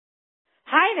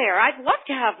Hi there. I'd love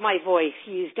to have my voice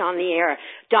used on the air.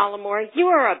 Dollamore, you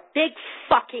are a big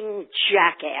fucking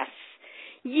jackass.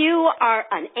 You are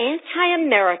an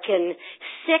anti-American,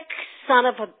 sick son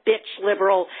of a bitch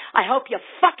liberal. I hope you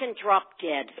fucking drop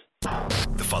dead.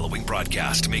 The following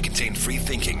broadcast may contain free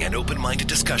thinking and open-minded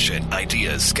discussion,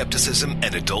 ideas, skepticism,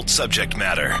 and adult subject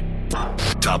matter.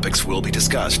 Topics will be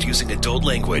discussed using adult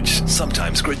language,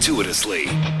 sometimes gratuitously.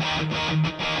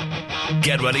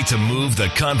 Get ready to move the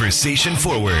conversation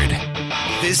forward.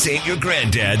 This ain't your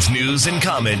granddad's news and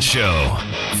comment show.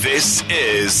 This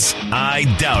is I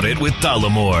Doubt It with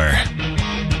Dollamore.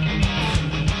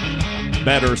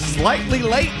 Better slightly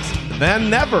late than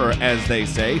never, as they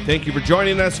say. Thank you for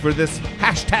joining us for this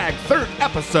hashtag third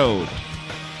episode.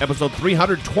 Episode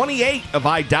 328 of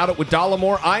I Doubt It with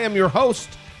Dollamore. I am your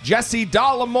host, Jesse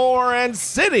Dollamore, and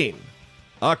sitting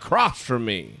across from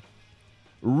me,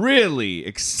 really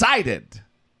excited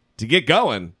to get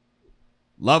going,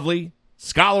 lovely,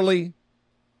 scholarly,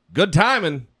 good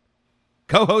timing,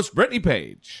 co-host Brittany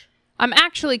Page. I'm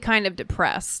actually kind of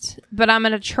depressed, but I'm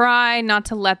going to try not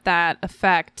to let that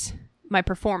affect my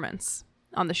performance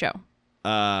on the show.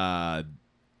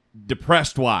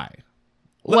 Depressed why?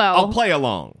 Well, I'll play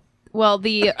along. Well,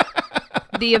 the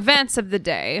events of the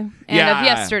day and of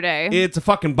yesterday. It's a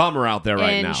fucking bummer out there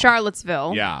right now. In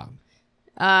Charlottesville. Yeah.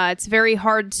 It's very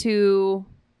hard to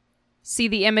see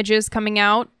the images coming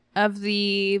out of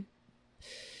the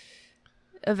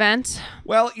event.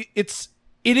 Well, it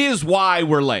is why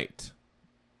we're late.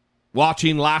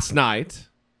 Watching last night,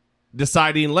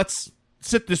 deciding let's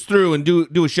sit this through and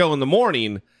do a show in the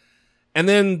morning, and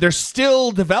then there's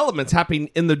still developments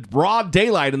happening in the broad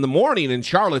daylight in the morning in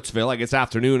Charlottesville. I guess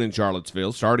afternoon in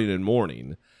Charlottesville, starting in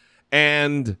morning,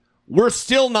 and we're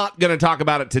still not going to talk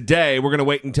about it today. We're going to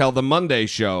wait until the Monday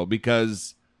show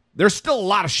because there's still a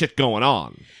lot of shit going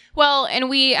on. Well, and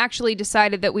we actually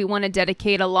decided that we want to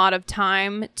dedicate a lot of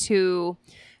time to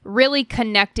really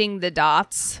connecting the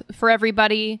dots for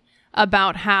everybody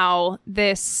about how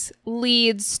this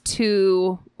leads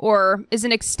to, or is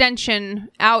an extension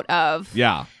out of,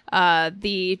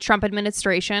 the Trump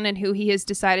administration and who he has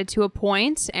decided to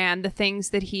appoint and the things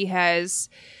that he has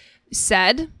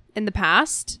said in the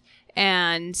past.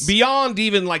 And beyond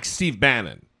even like Steve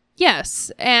Bannon. Yes,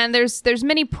 and there's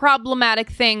many problematic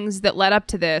things that led up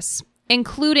to this,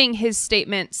 including his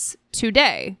statements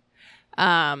today.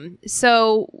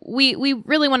 So we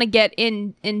really want to get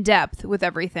in depth with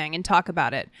everything and talk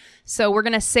about it. So we're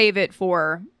going to save it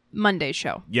for Monday's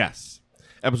show. Yes.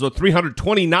 Episode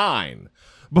 329.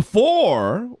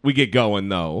 Before we get going,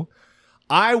 though,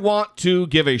 I want to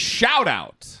give a shout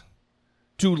out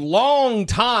to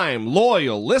longtime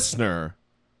listener,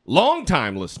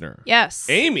 yes,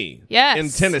 Amy, yes, in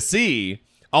Tennessee,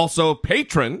 also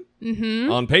patron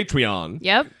on Patreon.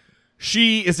 Yep.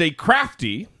 She is a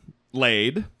crafty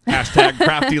laid, hashtag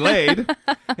crafty laid,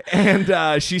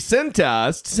 and she sent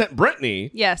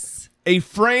Brittany, yes, a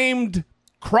framed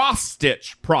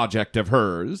cross-stitch project of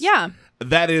hers. Yeah.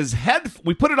 That is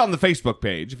we put it on the Facebook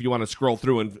page if you want to scroll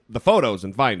through the photos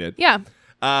and find it. Yeah.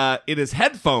 It is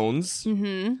headphones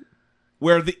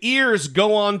where the ears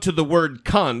go on to the word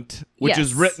cunt, which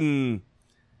is written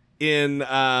in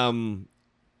kind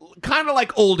of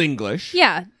like Old English.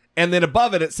 Yeah. And then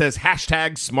above it says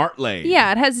hashtag smart laid.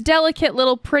 Yeah, it has delicate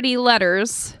little pretty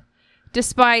letters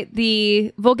despite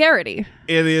the vulgarity.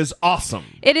 It is awesome.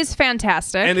 It is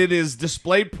fantastic. And it is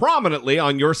displayed prominently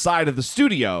on your side of the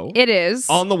studio. It is.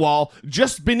 On the wall,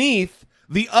 just beneath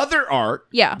the other art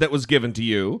that was given to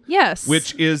you. Yes.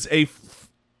 Which is a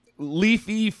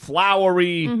leafy,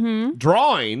 flowery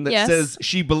drawing that says,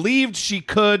 she believed she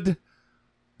could,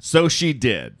 so she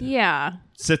did. Yeah.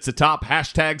 Sits atop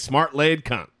hashtag smart laid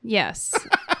cunt. Yes.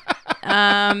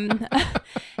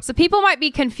 So people might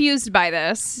be confused by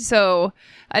this. So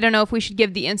I don't know if we should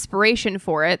give the inspiration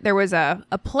for it. There was a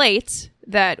plate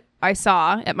that I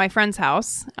saw at my friend's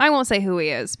house. I won't say who he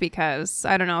is because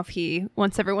I don't know if he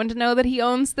wants everyone to know that he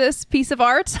owns this piece of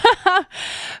art.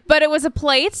 But it was a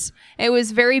plate. It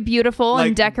was very beautiful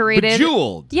and decorated.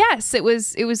 Bejeweled. Yes, it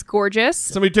was gorgeous.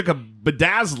 Somebody took a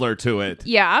bedazzler to it.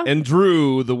 Yeah. And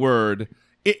drew the word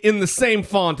in the same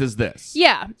font as this.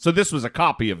 Yeah. So this was a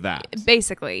copy of that.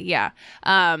 Basically, yeah.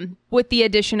 With the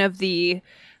addition of the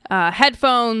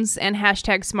headphones and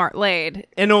hashtag smart laid.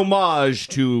 An homage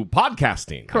to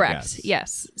podcasting. Correct.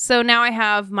 Yes. So now I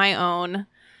have my own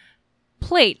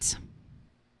plate.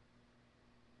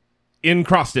 In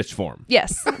cross-stitch form.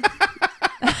 Yes.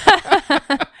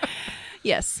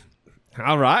 Yes.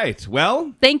 All right.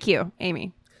 Well. Thank you,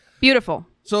 Amy. Beautiful.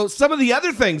 So some of the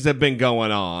other things that have been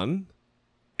going on,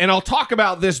 And I'll talk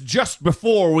about this just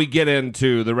before we get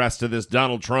into the rest of this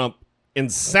Donald Trump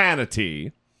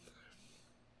insanity.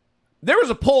 There was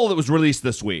a poll that was released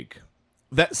this week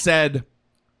that said,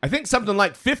 I think something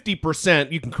like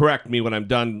 50%, you can correct me when I'm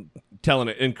done telling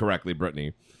it incorrectly,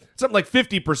 Brittany, something like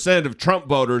 50% of Trump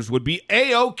voters would be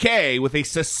A-OK with a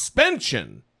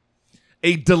suspension,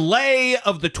 a delay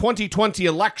of the 2020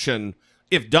 election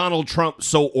if Donald Trump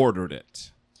so ordered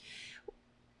it.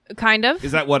 Kind of.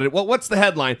 Is that what it... Well, what's the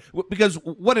headline? Because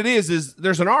what it is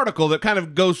there's an article that kind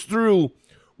of goes through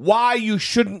why you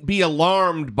shouldn't be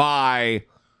alarmed by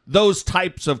those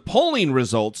types of polling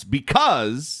results,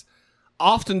 because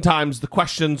oftentimes the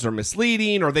questions are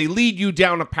misleading or they lead you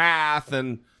down a path.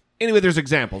 And anyway, there's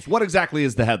examples. What exactly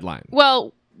is the headline?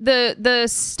 Well, the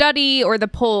study or the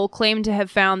poll claimed to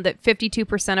have found that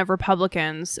 52% of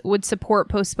Republicans would support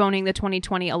postponing the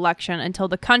 2020 election until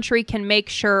the country can make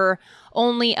sure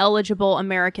only eligible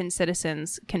American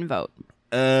citizens can vote.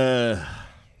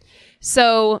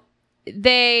 So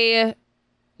they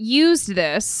used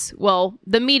this, well,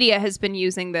 the media has been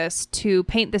using this to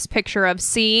paint this picture of,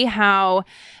 see how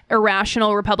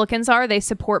irrational Republicans are. They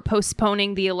support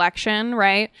postponing the election,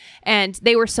 right? And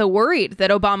they were so worried that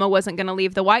Obama wasn't going to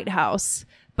leave the White House.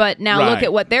 But now look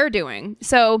at what they're doing.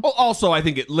 So, well, also, I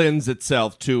think it lends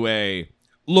itself to a,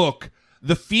 look,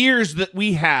 the fears that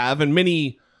we have and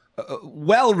many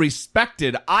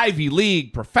well-respected Ivy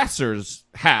League professors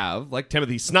have, like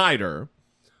Timothy Snyder,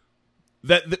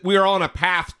 that we are on a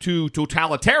path to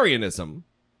totalitarianism.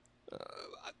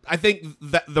 I think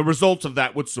that the results of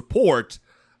that would support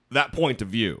that point of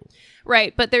view.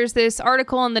 Right, but there's this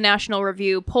article in the National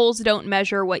Review, Polls Don't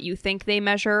Measure What You Think They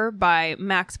Measure, by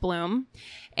Max Bloom.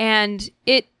 And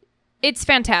it's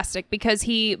fantastic because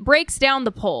he breaks down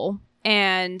the poll,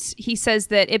 and he says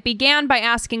that it began by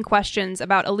asking questions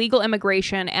about illegal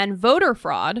immigration and voter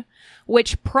fraud,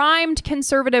 which primed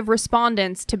conservative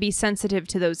respondents to be sensitive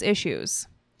to those issues.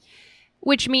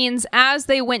 Which means as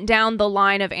they went down the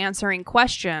line of answering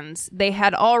questions, they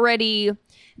had already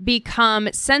become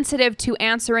sensitive to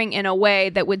answering in a way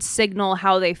that would signal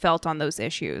how they felt on those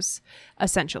issues,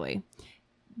 essentially.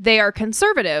 They are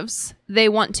conservatives. They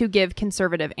want to give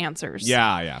conservative answers.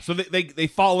 Yeah. So they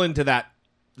fall into that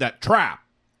trap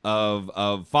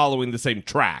of following the same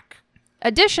track.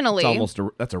 Additionally,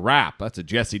 that's a rap. That's a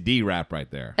Jesse D rap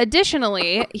right there.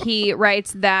 Additionally, he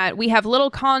writes that we have little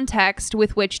context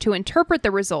with which to interpret the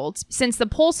results since the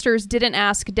pollsters didn't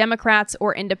ask Democrats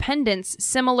or independents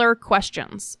similar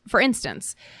questions. For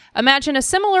instance, imagine a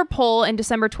similar poll in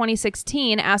December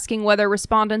 2016 asking whether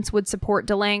respondents would support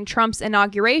delaying Trump's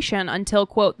inauguration until,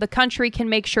 quote, the country can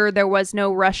make sure there was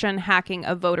no Russian hacking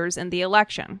of voters in the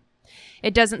election.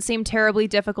 It doesn't seem terribly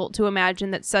difficult to imagine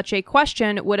that such a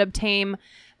question would obtain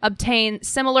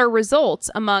similar results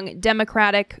among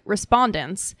Democratic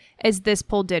respondents as this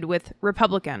poll did with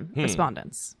Republican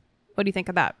respondents. What do you think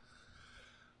of that?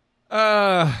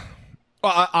 Well,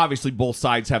 obviously both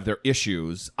sides have their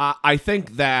issues. I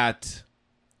think that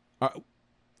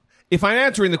if I'm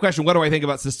answering the question, what do I think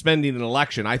about suspending an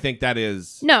election? I think that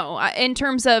is... No, in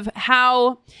terms of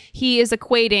how he is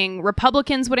equating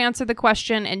Republicans would answer the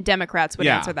question and Democrats would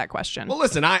answer that question. Well,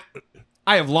 listen, I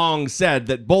have long said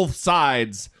that both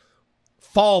sides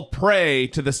fall prey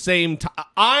to the same...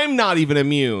 I'm not even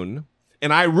immune,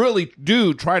 and I really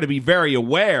do try to be very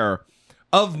aware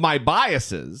of my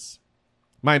biases,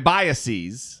 and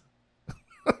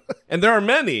there are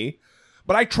many,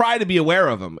 but I try to be aware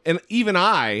of them. And even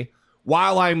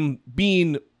while I'm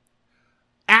being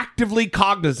actively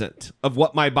cognizant of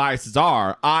what my biases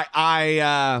are,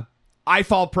 I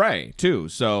fall prey too.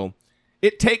 So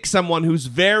it takes someone who's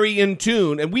very in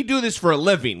tune, and we do this for a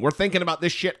living. We're thinking about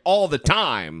this shit all the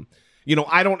time. You know,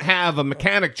 I don't have a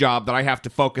mechanic job that I have to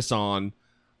focus on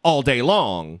all day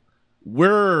long.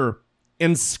 We're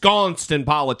ensconced in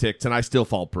politics, and I still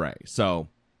fall prey. So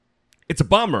it's a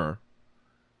bummer.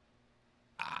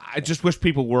 I just wish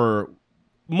people were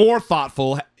more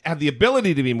thoughtful, have the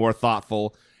ability to be more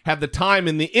thoughtful, have the time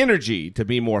and the energy to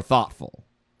be more thoughtful.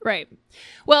 Right.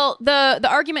 Well, the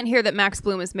argument here that Max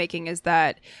Bloom is making is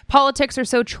that politics are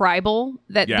so tribal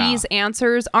that these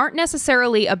answers aren't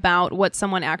necessarily about what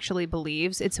someone actually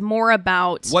believes. It's more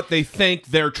about what they think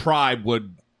their tribe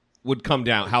would come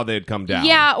down, how they'd come down.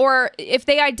 Yeah, or if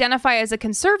they identify as a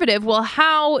conservative, well,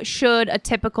 how should a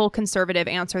typical conservative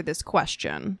answer this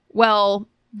question? Well,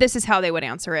 this is how they would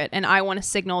answer it, and I want to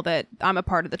signal that I'm a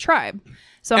part of the tribe.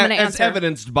 So I'm going to answer. As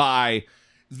evidenced by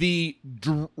the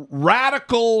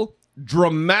radical,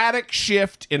 dramatic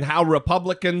shift in how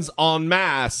Republicans en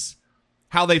masse,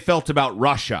 how they felt about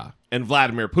Russia and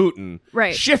Vladimir Putin,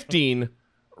 right, shifting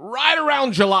right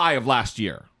around July of last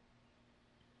year.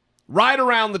 right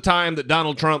around the time that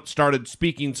Donald Trump started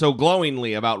speaking so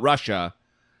glowingly about Russia,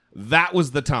 that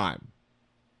was the time.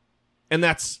 And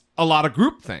that's a lot of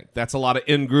groupthink. That's a lot of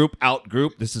in-group,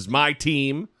 out-group. This is my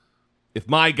team. If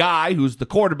my guy, who's the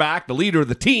quarterback, the leader of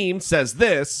the team, says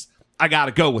this, I got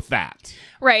to go with that.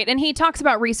 Right. And he talks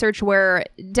about research where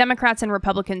Democrats and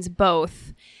Republicans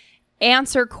both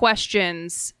answer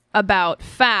questions about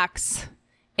facts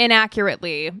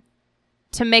inaccurately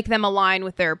to make them align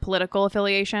with their political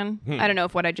affiliation. I don't know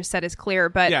if what I just said is clear,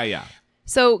 but Yeah.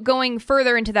 So going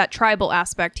further into that tribal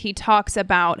aspect, he talks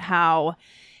about how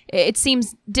it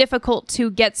seems difficult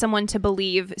to get someone to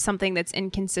believe something that's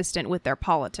inconsistent with their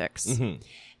politics.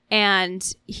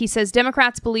 And he says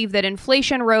Democrats believe that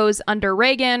inflation rose under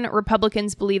Reagan,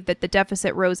 Republicans believe that the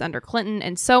deficit rose under Clinton,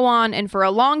 and so on. And for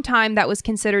a long time, that was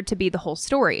considered to be the whole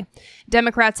story.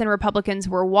 Democrats and Republicans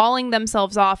were walling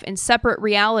themselves off in separate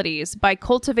realities by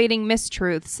cultivating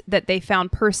mistruths that they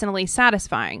found personally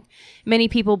satisfying. Many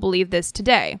people believe this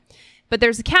today. But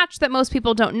there's a catch that most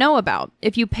people don't know about.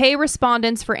 If you pay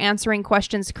respondents for answering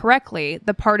questions correctly,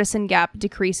 the partisan gap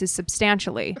decreases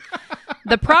substantially.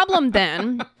 The problem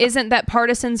then isn't that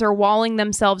partisans are walling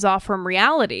themselves off from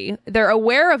reality. They're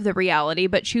aware of the reality,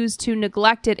 but choose to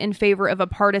neglect it in favor of a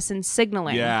partisan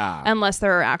signaling. Yeah. Unless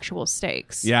there are actual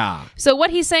stakes. Yeah. So what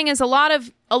he's saying is a lot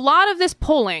of this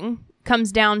polling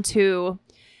comes down to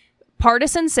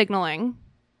partisan signaling.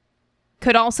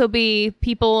 Could also be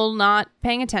people not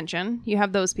paying attention. You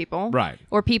have those people. Right.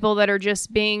 Or people that are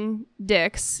just being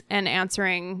dicks and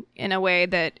answering in a way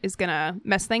that is going to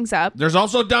mess things up. There's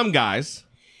also dumb guys.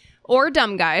 Or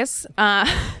dumb guys.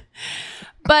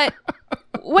 But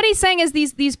what he's saying is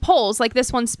these polls, like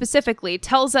this one specifically,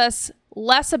 tells us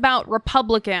less about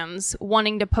Republicans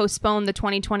wanting to postpone the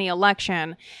 2020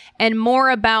 election and more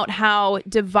about how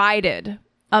divided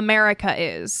America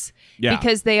is. Yeah.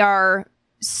 Because they are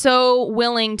so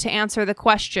willing to answer the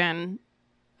question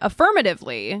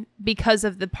affirmatively because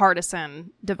of the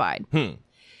partisan divide.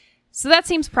 So that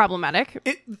seems problematic.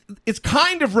 It's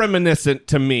kind of reminiscent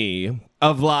to me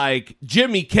of like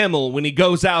Jimmy Kimmel when he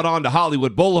goes out onto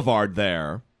Hollywood Boulevard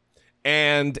there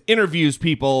and interviews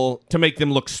people to make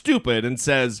them look stupid and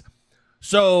says,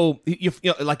 so, you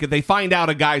know, like if they find out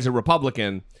a guy's a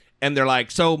Republican and they're like,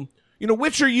 so, you know,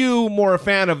 which are you more a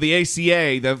fan of, the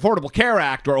ACA, the Affordable Care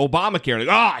Act, or Obamacare? Like,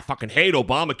 I fucking hate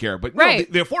Obamacare. But no,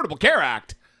 right. the Affordable Care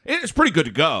Act, it's pretty good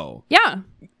to go. Yeah.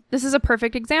 This is a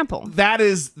perfect example.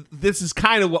 This is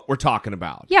kind of what we're talking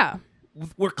about. Yeah.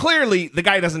 Where clearly the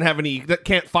guy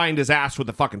can't find his ass with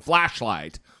a fucking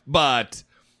flashlight, but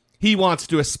he wants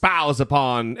to espouse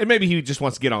upon, and maybe he just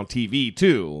wants to get on TV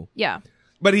too. Yeah.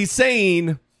 But he's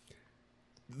saying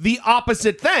the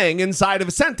opposite thing inside of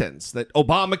a sentence, that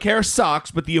Obamacare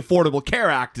sucks, but the Affordable Care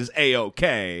Act is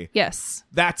A-OK. Yes.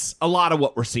 That's a lot of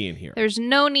what we're seeing here. There's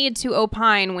no need to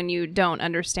opine when you don't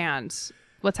understand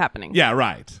what's happening. Yeah,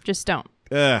 right. Just don't.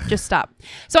 Ugh. Just stop.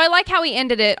 So I like how he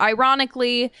ended it.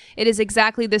 Ironically, it is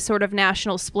exactly this sort of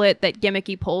national split that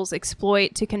gimmicky polls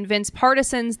exploit to convince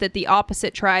partisans that the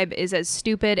opposite tribe is as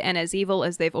stupid and as evil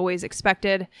as they've always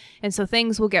expected. And so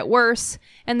things will get worse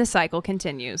and the cycle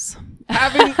continues.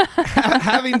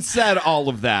 Having said all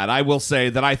of that, I will say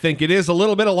that I think it is a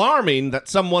little bit alarming that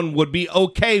someone would be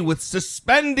okay with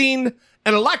suspending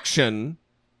an election.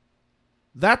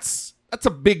 That's a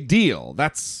big deal.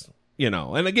 That's, you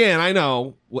know, and again, I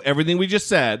know everything we just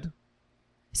said.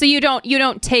 So you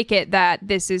don't take it that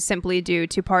this is simply due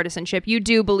to partisanship. You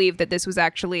do believe that this was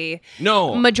actually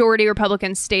majority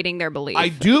Republicans stating their belief. I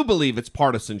do believe it's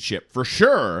partisanship for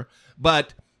sure.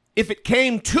 But if it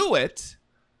came to it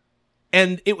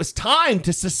and it was time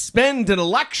to suspend an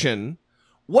election,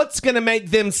 what's going to make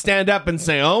them stand up and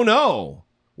say, oh, no,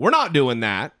 we're not doing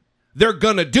that? They're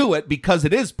going to do it because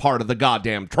it is part of the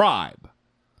goddamn tribe.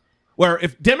 Where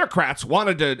if Democrats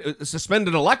wanted to suspend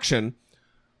an election,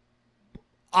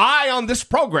 I, on this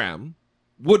program,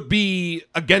 would be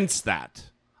against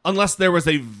that. Unless there was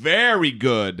a very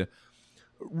good,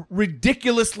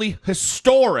 ridiculously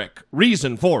historic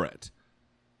reason for it.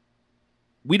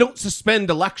 We don't suspend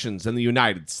elections in the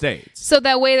United States. So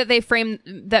that way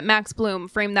that Max Bloom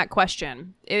framed that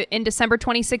question. In December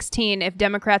 2016, if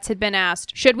Democrats had been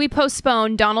asked, should we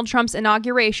postpone Donald Trump's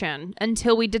inauguration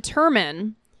until we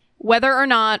determine whether or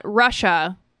not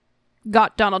Russia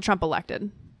got Donald Trump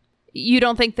elected? You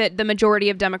don't think that the majority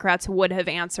of Democrats would have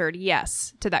answered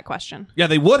yes to that question? Yeah,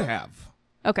 they would have.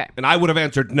 Okay. And I would have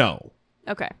answered no.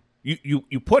 Okay.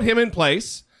 You put him in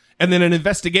place, and then an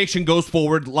investigation goes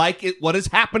forward like what is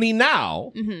happening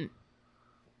now. Mm-hmm.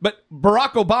 But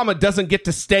Barack Obama doesn't get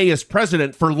to stay as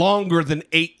president for longer than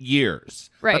 8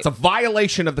 years. Right. That's a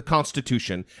violation of the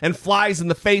Constitution and flies in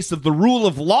the face of the rule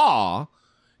of law,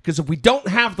 because if we don't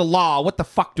have the law, what the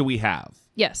fuck do we have?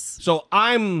 Yes. So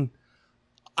I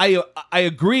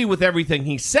agree with everything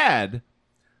he said.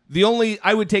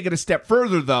 I would take it a step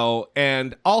further, though,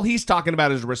 and all he's talking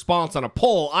about is a response on a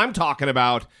poll. I'm talking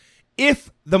about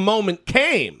if the moment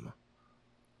came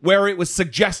where it was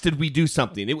suggested we do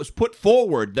something, it was put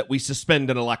forward that we suspend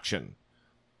an election,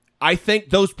 I think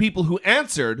those people who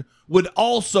answered would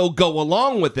also go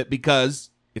along with it because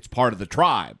it's part of the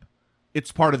tribe.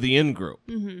 It's part of the in-group.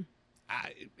 Mm-hmm.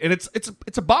 And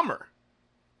it's a bummer.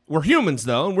 We're humans,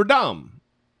 though, and we're dumb.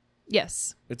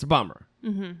 Yes. It's a bummer.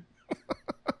 Mm-hmm.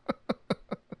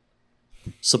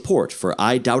 Support for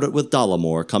I Doubt It with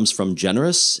Dollamore comes from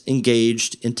generous,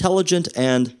 engaged, intelligent,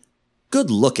 and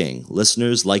good-looking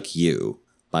listeners like you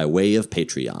by way of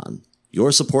Patreon.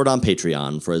 Your support on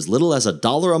Patreon for as little as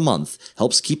 $1 a month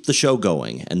helps keep the show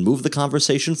going and move the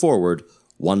conversation forward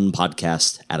one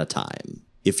podcast at a time.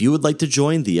 If you would like to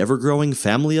join the ever-growing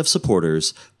family of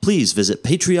supporters, please visit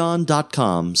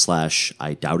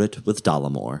patreon.com/I Doubt It with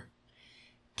Dollamore.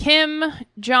 Kim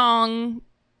Jong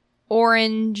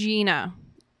Orangina.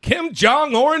 Kim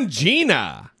Jong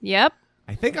Orangina. Yep.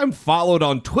 I think I'm followed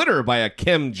on Twitter by a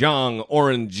Kim Jong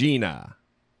Orangina.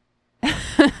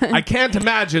 I can't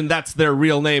imagine that's their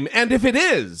real name. And if it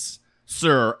is,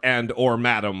 sir and or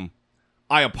madam,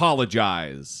 I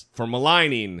apologize for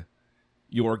maligning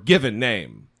your given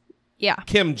name. Yeah.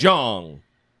 Kim Jong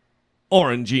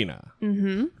Orangina.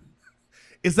 Mm-hmm.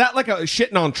 Is that like a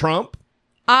shitting on Trump?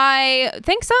 I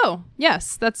think so.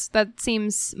 Yes, that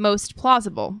seems most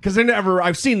plausible. Because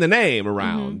I've seen the name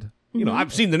around. Mm-hmm. You know,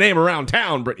 I've seen the name around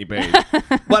town, Brittany Page,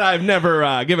 but I've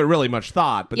never given really much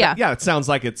thought. But yeah, it sounds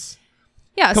like it's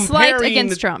slight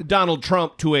against Trump. Donald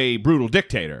Trump to a brutal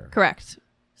dictator. Correct.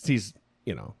 He's,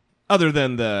 other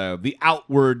than the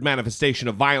outward manifestation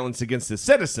of violence against his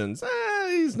citizens,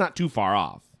 he's not too far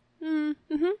off.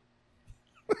 Mm-hmm.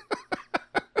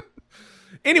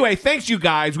 Anyway, thanks, you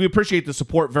guys. We appreciate the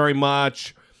support very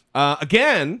much.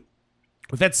 Again,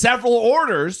 we've had several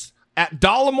orders at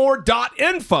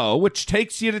dollamore.info, which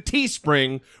takes you to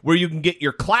Teespring, where you can get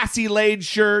your classy laid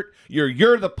shirt, your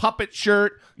You're the Puppet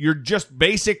shirt, your just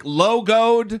basic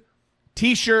logoed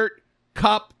t-shirt,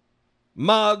 cup,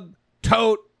 mug,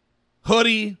 tote,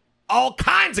 hoodie, all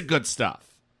kinds of good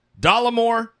stuff.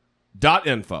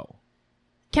 dollamore.info.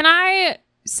 Can I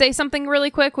say something really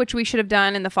quick, which we should have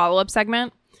done in the follow-up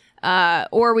segment?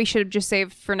 Or we should have just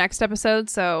saved for next episode,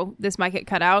 so this might get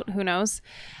cut out. Who knows?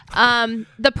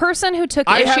 The person who took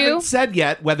I issue... haven't said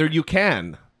yet whether you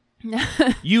can.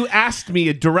 You asked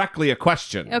me directly a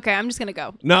question. Okay, I'm just going to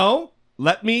go. No,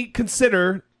 let me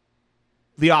consider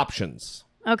the options.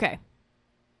 Okay.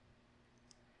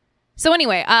 So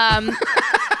anyway, I'm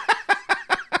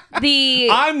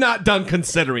not done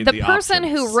considering the person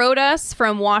options. who wrote us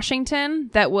from Washington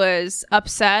that was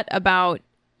upset about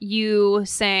you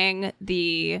saying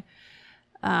the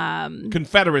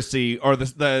Confederacy or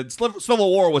the Civil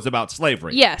War was about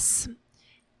slavery. Yes.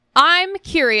 I'm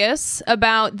curious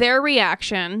about their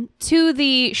reaction to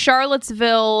the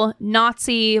Charlottesville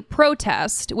Nazi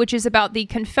protest, which is about the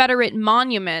Confederate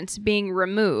monument being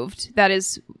removed. That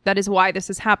is why this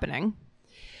is happening.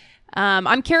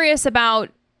 I'm curious about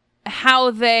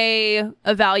how they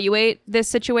evaluate this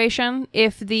situation.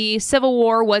 If the Civil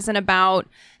War wasn't about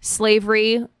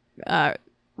slavery,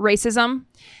 racism,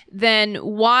 then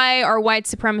why are white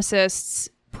supremacists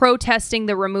protesting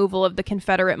the removal of the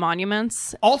Confederate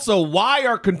monuments? Also, why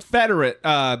are Confederate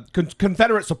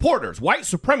supporters, white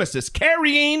supremacists,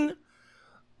 carrying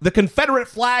the Confederate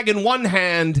flag in one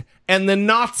hand and the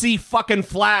Nazi fucking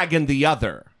flag in the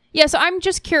other? Yeah, so I'm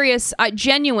just curious,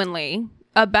 genuinely,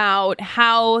 about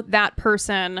how that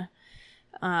person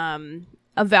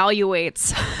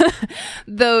evaluates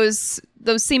those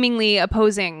seemingly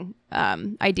opposing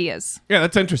ideas. Yeah,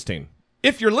 that's interesting.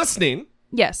 If you're listening,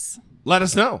 yes, let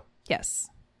us know. Yes.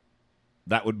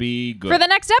 That would be good. For the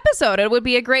next episode, it would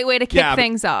be a great way to kick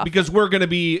things off. Because we're going to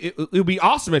be, it would be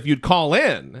awesome if you'd call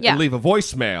in and leave a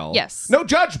voicemail. Yes. No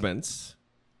judgments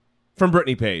from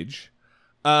Brittany Page.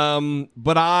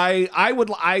 But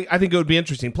I think it would be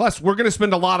interesting. Plus, we're going to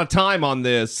spend a lot of time on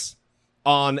this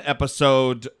on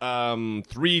episode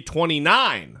 329.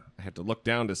 I had to look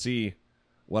down to see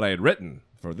what I had written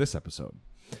for this episode.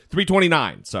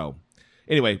 329. So,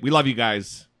 anyway, we love you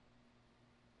guys.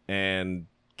 And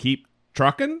keep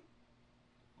trucking?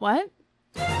 What?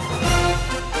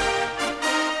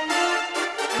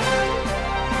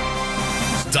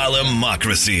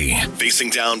 Dollamocracy. Facing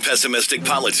down pessimistic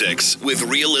politics with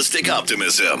realistic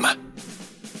optimism.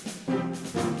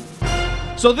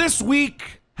 So this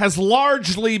week has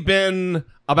largely been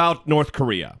about North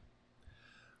Korea.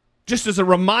 Just as a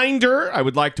reminder, I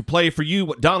would like to play for you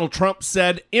what Donald Trump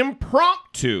said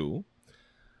impromptu,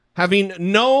 having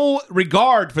no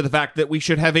regard for the fact that we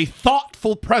should have a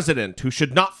thoughtful president who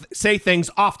should not say things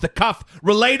off the cuff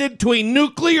related to a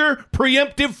nuclear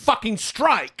preemptive fucking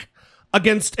strike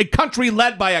against a country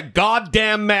led by a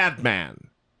goddamn madman.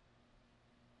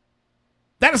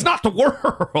 That is not the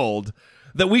world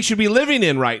that we should be living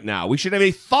in right now. We should have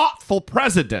a thoughtful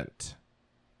president,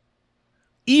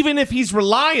 even if he's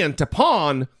reliant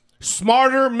upon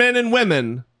smarter men and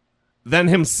women than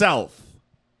himself.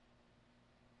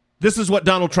 This is what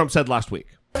Donald Trump said last week.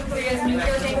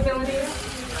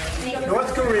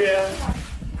 North Korea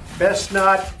best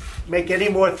not make any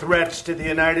more threats to the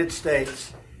United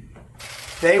States.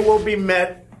 They will be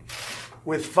met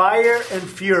with fire and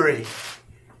fury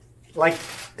like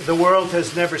the world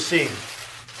has never seen.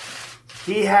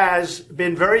 He has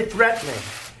been very threatening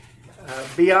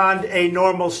beyond a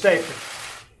normal statement.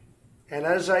 And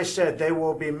as I said, they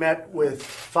will be met with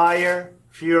fire,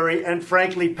 fury, and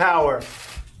frankly, power,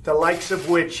 the likes of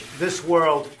which this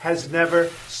world has never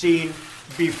seen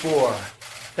before.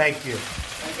 Thank you.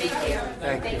 Thank you.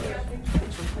 Thank you.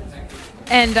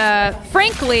 And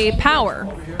frankly, power.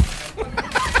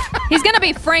 He's going to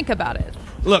be frank about it.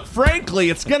 Look, frankly,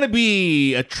 it's going to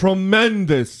be a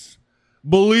tremendous,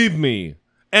 believe me,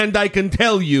 and I can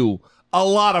tell you, a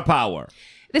lot of power.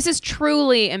 This is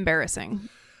truly embarrassing.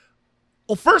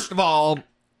 Well, first of all,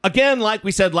 again, like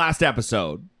we said last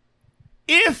episode,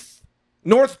 if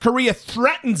North Korea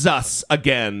threatens us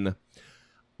again,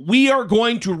 we are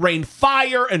going to rain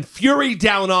fire and fury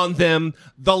down on them,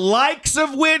 the likes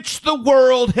of which the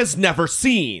world has never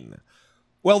seen.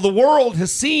 Well, the world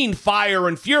has seen fire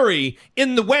and fury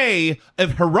in the way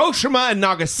of Hiroshima and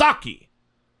Nagasaki,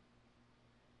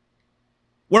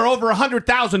 where over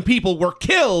 100,000 people were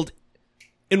killed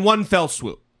in one fell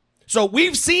swoop. So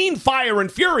we've seen fire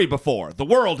and fury before. The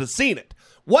world has seen it.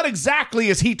 What exactly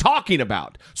is he talking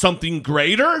about? Something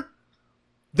greater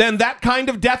than that kind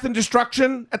of death and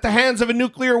destruction at the hands of a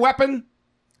nuclear weapon?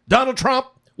 Donald Trump,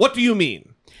 what do you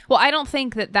mean? Well, I don't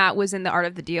think that was in The Art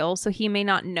of the Deal, so he may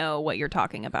not know what you're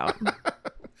talking about.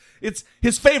 It's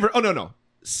his favorite,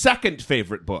 second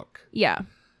favorite book. Yeah.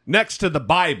 Next to the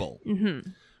Bible. Mm-hmm.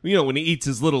 You know, when he eats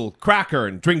his little cracker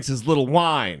and drinks his little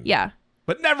wine. Yeah.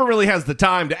 But never really has the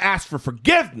time to ask for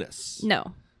forgiveness.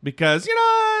 No. Because,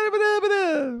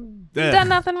 Done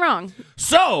nothing wrong.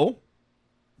 So.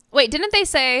 Wait, didn't they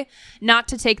say not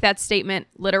to take that statement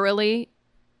literally?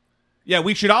 Yeah,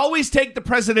 we should always take the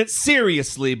president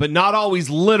seriously, but not always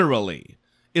literally,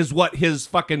 is what his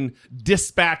fucking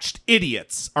dispatched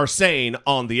idiots are saying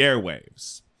on the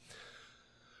airwaves.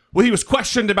 Well, he was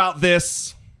questioned about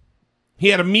this. He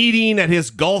had a meeting at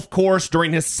his golf course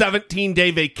during his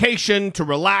 17-day vacation to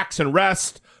relax and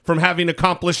rest from having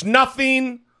accomplished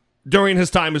nothing during his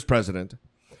time as president.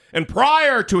 And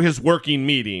prior to his working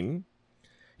meeting,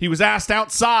 he was asked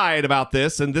outside about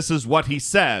this, and this is what he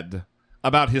said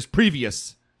about his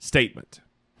previous statement.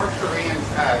 North Koreans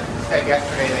said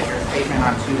yesterday that your statement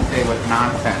on Tuesday was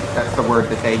nonsense. That's the word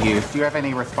that they used. Do you have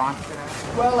any response to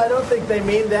that? Well, I don't think they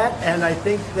mean that, and I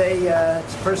think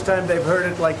it's the first time they've heard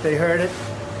it like they heard it.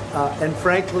 And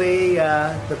frankly,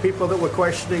 the people that were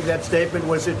questioning that statement,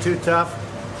 was it too tough?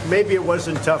 Maybe it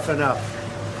wasn't tough enough.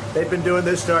 They've been doing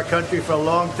this to our country for a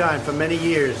long time, for many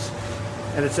years.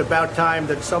 And it's about time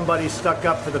that somebody stuck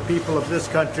up for the people of this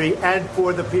country and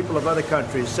for the people of other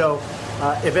countries. So,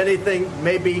 if anything,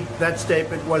 maybe that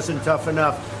statement wasn't tough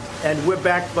enough. And we're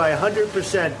backed by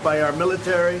 100% by our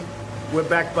military. We're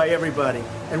backed by everybody.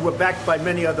 And we're backed by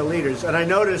many other leaders. And I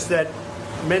noticed that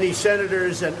many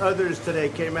senators and others today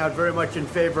came out very much in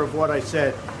favor of what I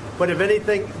said. But if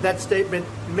anything, that statement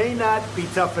may not be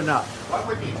tough enough. What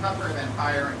would be tougher than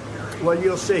fire and fury? Well,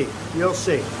 you'll see. You'll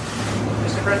see.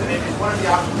 Mr. President, is one of the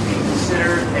options being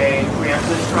considered a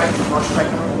preemptive strike or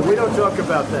strike? We don't talk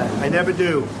about that. I never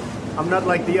do. I'm not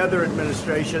like the other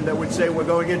administration that would say we're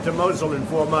going into Mosul in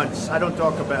 4 months. I don't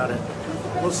talk about it.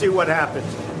 We'll see what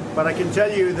happens. But I can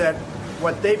tell you that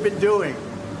what they've been doing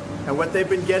and what they've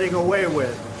been getting away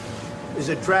with is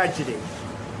a tragedy,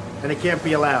 and it can't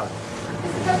be allowed.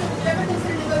 Mr. President, would you ever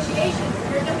consider negotiations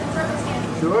under different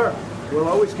circumstances? Sure. We'll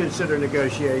always consider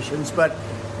negotiations, but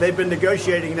they've been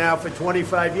negotiating now for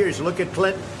 25 years. Look at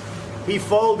Clinton. He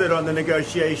folded on the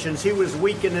negotiations. He was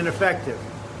weak and ineffective.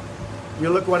 You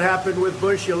look what happened with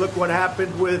Bush. You look what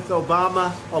happened with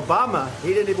Obama. Obama,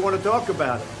 he didn't even want to talk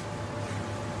about it.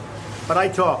 But I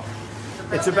talk.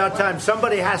 It's about time.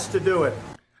 Somebody has to do it.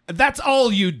 That's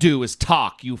all you do is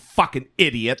talk, you fucking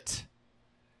idiot.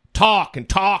 Talk and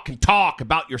talk and talk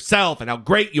about yourself and how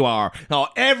great you are. How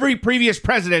every previous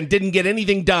president didn't get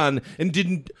anything done and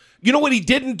didn't... You know what he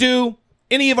didn't do?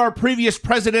 Any of our previous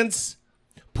presidents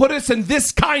put us in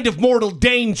this kind of mortal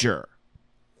danger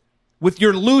with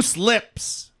your loose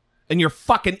lips and your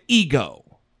fucking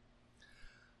ego.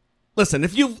 Listen,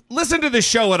 if you've listened to this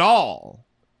show at all,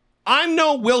 I'm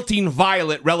no wilting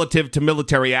violet relative to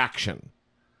military action.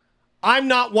 I'm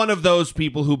not one of those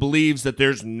people who believes that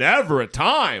there's never a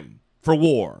time for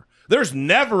war. There's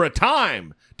never a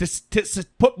time to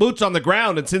put boots on the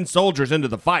ground and send soldiers into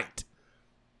the fight.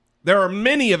 There are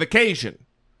many of occasion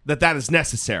that is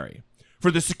necessary.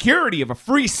 For the security of a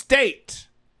free state,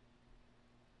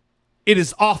 it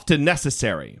is often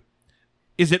necessary.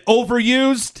 Is it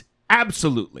overused?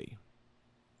 Absolutely.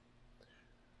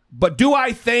 But do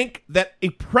I think that a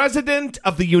president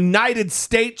of the United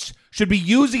States should be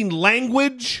using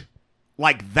language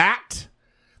like that?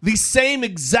 The same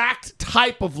exact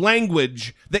type of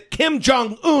language that Kim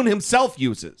Jong-un himself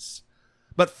uses.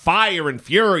 But fire and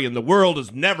fury, and the world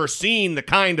has never seen the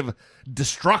kind of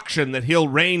destruction that he'll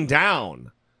rain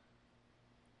down.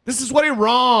 This is what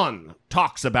Iran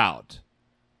talks about,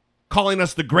 calling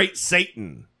us the great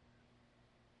Satan.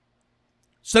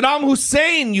 Saddam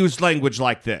Hussein used language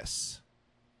like this.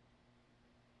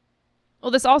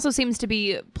 Well, this also seems to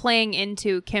be playing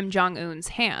into Kim Jong-un's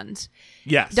hand.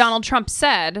 Yes. Donald Trump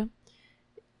said,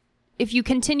 if you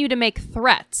continue to make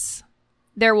threats,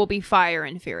 there will be fire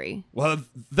and fury. Well,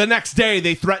 the next day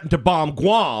they threatened to bomb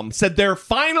Guam, said they're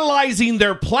finalizing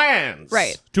their plans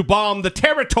to bomb the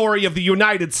territory of the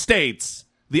United States,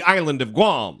 the island of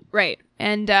Guam. Right.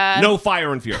 And no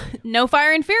fire and fury. No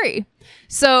fire and fury.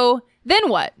 So then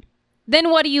what? Then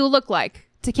what do you look like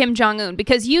to Kim Jong-un?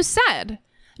 Because you said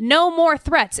no more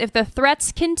threats. If the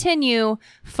threats continue,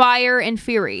 fire and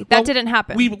fury. That didn't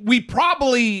happen. We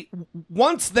probably,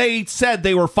 once they said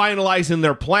they were finalizing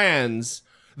their plans,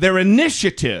 their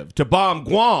initiative to bomb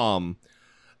Guam,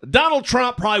 Donald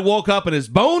Trump probably woke up and his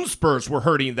bone spurs were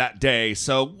hurting that day,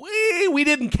 so we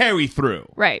didn't carry through.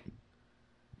 Right.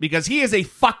 Because he is a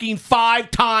fucking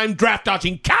 5-time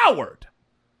draft-dodging coward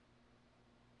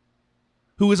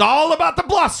who is all about the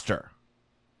bluster.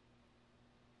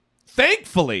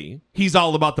 Thankfully, he's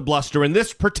all about the bluster in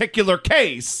this particular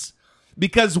case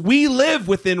because we live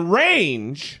within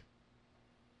range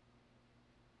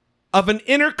of an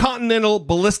intercontinental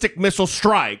ballistic missile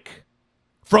strike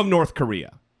from North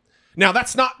Korea. Now,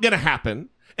 that's not going to happen,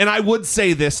 and I would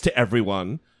say this to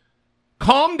everyone.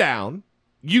 Calm down.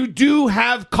 You do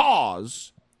have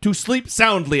cause to sleep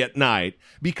soundly at night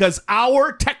because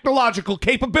our technological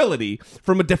capability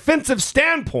from a defensive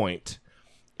standpoint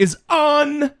is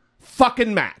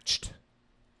fucking matched.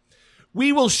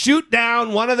 We will shoot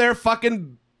down one of their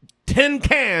fucking tin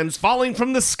cans falling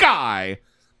from the sky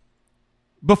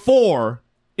before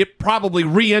it probably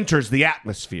re-enters the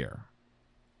atmosphere.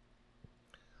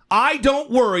 I don't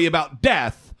worry about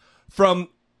death from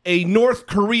a North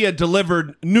Korea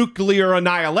delivered nuclear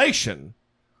annihilation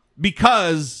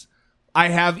because I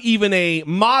have even a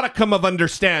modicum of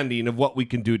understanding of what we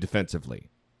can do defensively.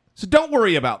 So don't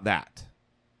worry about that.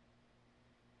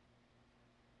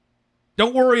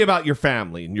 Don't worry about your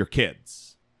family and your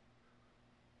kids.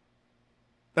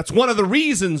 That's one of the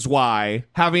reasons why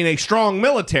having a strong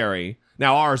military,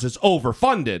 now ours is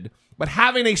overfunded, but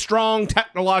having a strong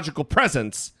technological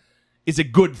presence is a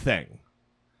good thing.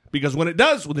 Because when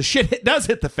the shit does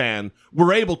hit the fan,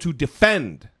 we're able to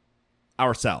defend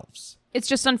ourselves. It's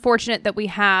just unfortunate that we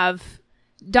have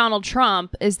Donald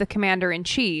Trump as the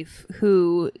commander-in-chief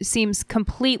who seems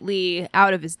completely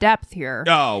out of his depth here.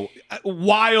 Oh,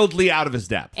 wildly out of his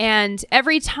depth. And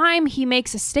every time he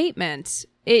makes a statement,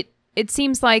 it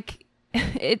seems like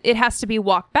it has to be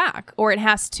walked back, or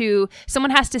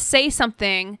someone has to say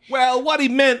something. Well, what he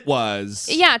meant was...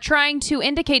 Yeah, trying to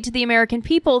indicate to the American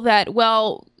people that,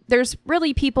 well, there's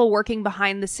really people working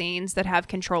behind the scenes that have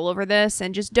control over this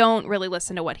and just don't really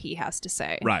listen to what he has to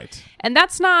say. Right. And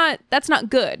that's not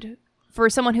good for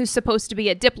someone who's supposed to be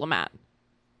a diplomat.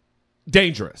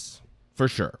 Dangerous, for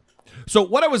sure. So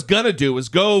what I was going to do is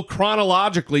go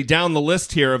chronologically down the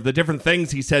list here of the different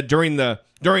things he said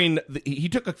he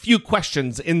took a few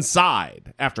questions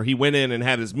inside after he went in and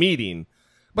had his meeting.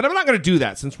 But I'm not going to do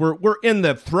that since we're in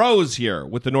the throes here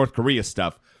with the North Korea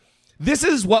stuff. This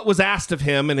is what was asked of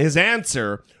him and his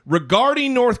answer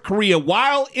regarding North Korea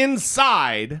while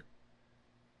inside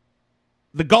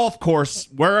the golf course,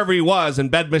 wherever he was in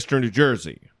Bedminster, New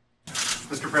Jersey.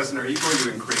 Mr. President, are you going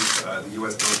to increase the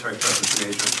U.S. military presence in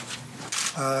Asia?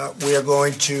 We are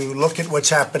going to look at what's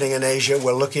happening in Asia.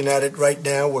 We're looking at it right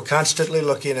now. We're constantly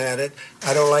looking at it.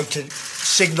 I don't like to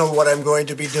signal what I'm going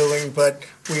to be doing, but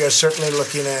we are certainly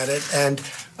looking at it. And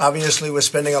obviously, we're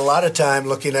spending a lot of time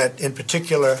looking at, in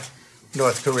particular,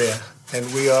 North Korea.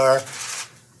 And we are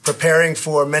preparing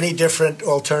for many different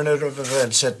alternative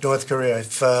events at North Korea.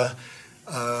 If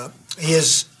he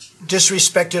has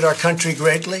disrespected our country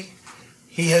greatly,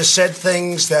 he has said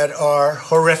things that are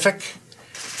horrific.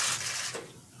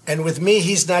 And with me,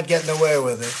 he's not getting away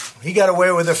with it. He got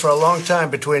away with it for a long time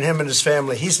between him and his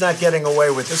family. He's not getting away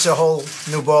with it. It's a whole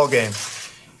new ballgame.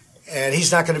 And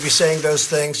he's not going to be saying those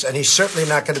things, and he's certainly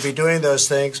not going to be doing those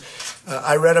things.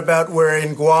 I read about we're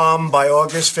in Guam by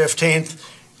August 15th.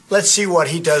 Let's see what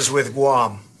he does with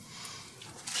Guam.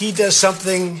 He does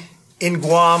something in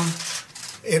Guam.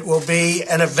 It will be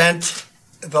an event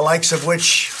the likes of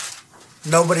which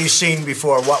nobody's seen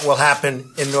before, what will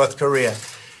happen in North Korea.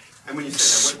 And when you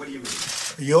say that, what do you mean?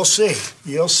 You'll see.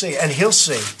 You'll see. And he'll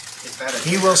see. Is that a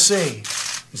He will see.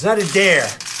 It's not a dare.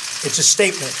 It's a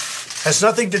statement. Has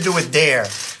nothing to do with dare.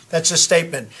 That's a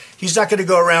statement. He's not going to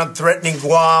go around threatening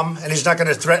Guam, and he's not going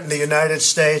to threaten the United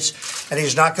States, and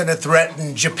he's not going to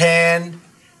threaten Japan,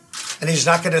 and he's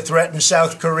not going to threaten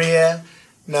South Korea.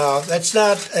 No, that's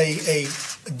not a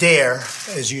dare,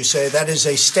 as you say. That is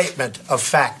a statement of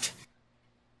fact.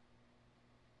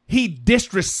 He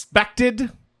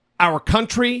disrespected our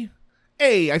country.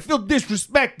 Hey, I feel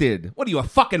disrespected. What are you, a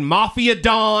fucking mafia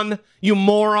don, you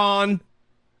moron?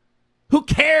 Who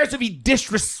cares if he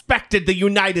disrespected the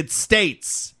United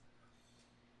States?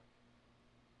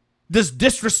 Does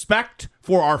disrespect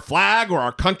for our flag or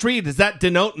our country, does that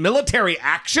denote military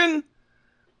action?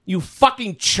 You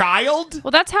fucking child?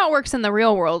 Well, that's how it works in the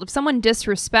real world. If someone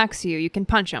disrespects you, you can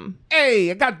punch him.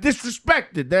 Hey, I got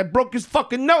disrespected. That broke his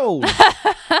fucking nose.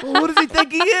 Well, who does he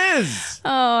think he is?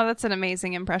 Oh, that's an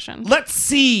amazing impression. Let's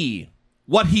see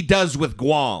what he does with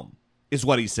Guam, is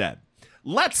what he said.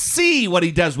 Let's see what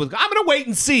he does with... I'm going to wait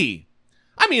and see.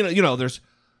 I mean, you know, there's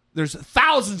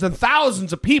thousands and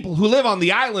thousands of people who live on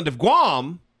the island of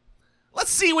Guam.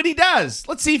 Let's see what he does.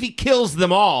 Let's see if he kills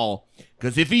them all.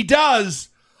 Because if he does,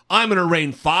 I'm going to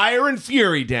rain fire and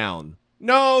fury down.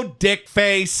 No, dick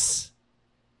face.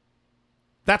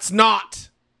 That's not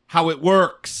how it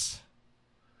works.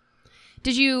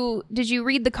 Did you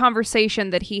read the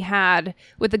conversation that he had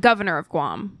with the governor of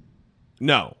Guam?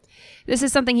 No. This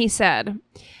is something he said.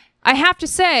 I have to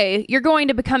say, you're going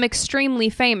to become extremely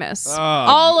famous.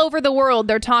 All over the world,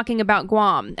 they're talking about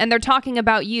Guam, and they're talking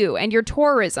about you and your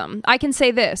tourism. I can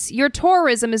say this. Your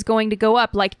tourism is going to go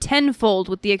up like tenfold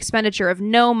with the expenditure of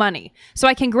no money. So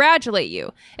I congratulate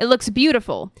you. It looks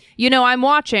beautiful. You know, I'm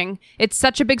watching. It's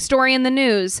such a big story in the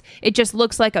news. It just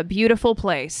looks like a beautiful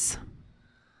place.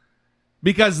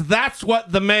 Because that's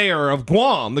what the mayor of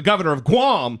Guam, the governor of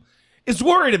Guam, is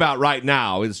worried about right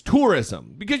now, is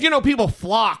tourism. Because, you know, people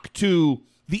flock to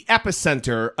the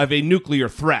epicenter of a nuclear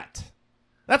threat.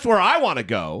 That's where I want to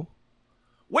go.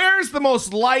 Where's the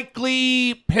most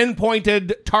likely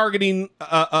pinpointed targeting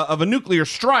of a nuclear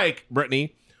strike,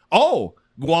 Brittany? Oh,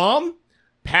 Guam?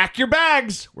 Pack your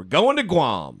bags. We're going to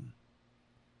Guam.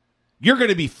 You're going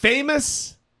to be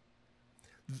famous.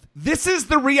 This is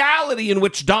the reality in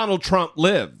which Donald Trump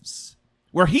lives,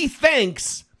 where he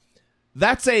thinks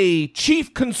that's a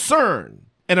chief concern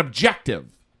and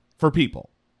objective for people.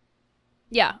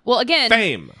 Yeah. Well, again,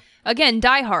 fame. Again,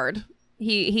 Die Hard.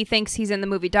 He thinks he's in the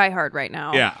movie Die Hard right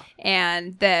now. Yeah.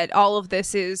 And that all of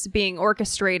this is being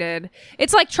orchestrated.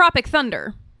 It's like Tropic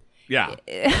Thunder. Yeah.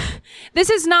 This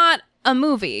is not a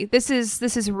movie. This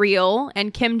is real,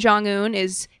 and Kim Jong-un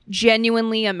is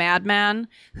genuinely a madman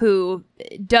who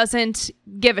doesn't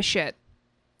give a shit.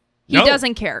 He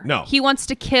doesn't care. No. He wants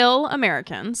to kill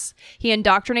Americans. He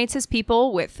indoctrinates his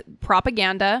people with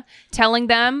propaganda, telling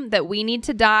them that we need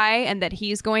to die and that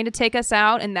he's going to take us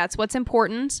out, and that's what's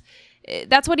important.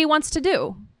 That's what he wants to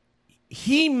do.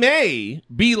 He may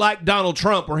be like Donald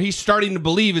Trump, where he's starting to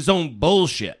believe his own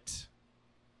bullshit.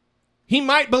 He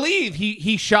might believe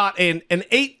he shot an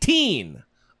 18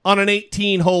 on an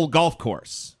 18-hole golf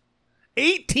course.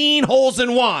 18 holes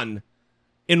in one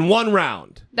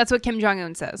round. That's what Kim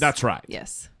Jong-un says. That's right.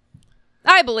 Yes.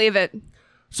 I believe it.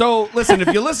 So, listen,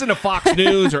 if you listen to Fox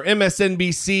News or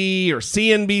MSNBC or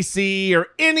CNBC or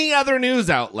any other news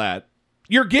outlet,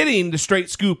 you're getting the straight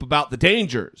scoop about the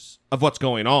dangers of what's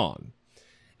going on.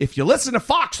 If you listen to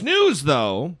Fox News,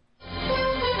 though,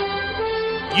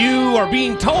 you are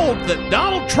being told that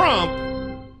Donald Trump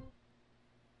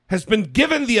has been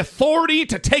given the authority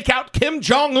to take out Kim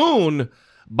Jong-un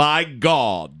by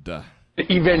God.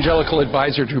 Evangelical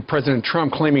advisor to President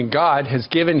Trump claiming God has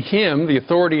given him the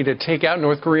authority to take out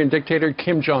North Korean dictator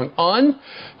Kim Jong-un.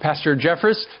 Pastor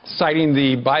Jeffress citing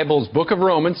the Bible's book of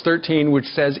Romans 13, which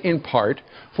says in part,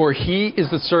 "For he is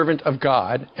the servant of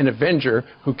God, an avenger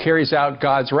who carries out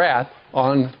God's wrath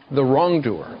on the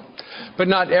wrongdoer." But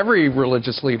not every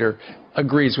religious leader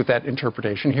agrees with that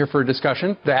interpretation. Here for a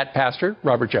discussion, that pastor,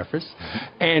 Robert Jeffress,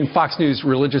 and Fox News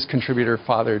religious contributor,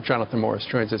 Father Jonathan Morris,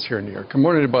 joins us here in New York. Good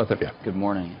morning to both of you. Good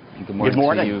morning. And good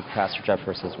morning to you, Pastor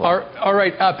Jeffress, as well. All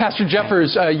right. Pastor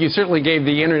Jeffress, you certainly gave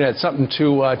the Internet something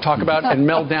to talk about and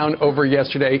melt down over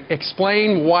yesterday.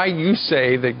 Explain why you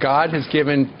say that God has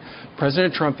given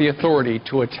President Trump the authority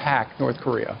to attack North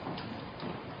Korea.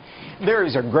 There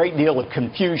is a great deal of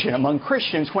confusion among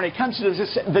Christians when it comes to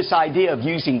this idea of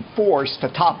using force to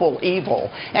topple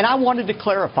evil. And I wanted to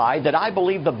clarify that I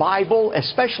believe the Bible,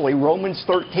 especially Romans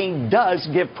 13, does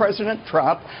give President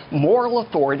Trump moral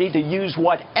authority to use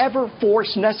whatever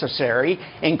force necessary,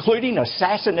 including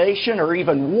assassination or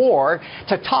even war,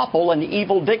 to topple an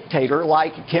evil dictator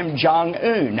like Kim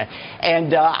Jong-un.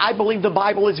 And I believe the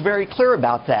Bible is very clear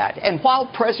about that. And while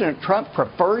President Trump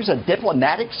prefers a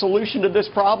diplomatic solution to this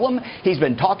problem, he's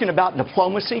been talking about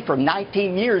diplomacy for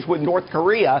 19 years with North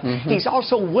Korea. He's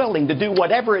also willing to do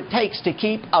whatever it takes to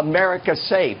keep America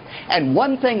safe. And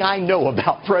one thing I know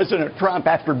about President Trump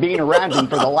after being around him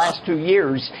for the last 2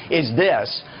 years is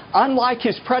this. Unlike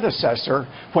his predecessor,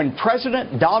 when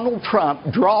President Donald Trump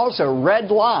draws a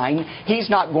red line, he's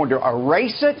not going to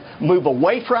erase it, move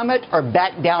away from it, or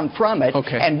back down from it.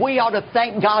 Okay. And we ought to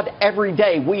thank God every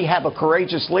day we have a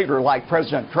courageous leader like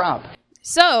President Trump.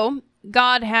 So,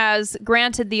 God has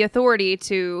granted the authority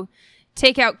to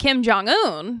take out Kim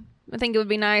Jong-un. I think it would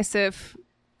be nice if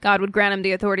God would grant him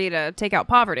the authority to take out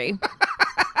poverty.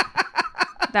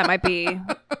 That might be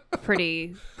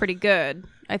pretty good,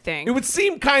 I think. It would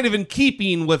seem kind of in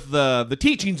keeping with the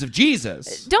teachings of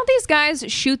Jesus. Don't these guys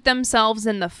shoot themselves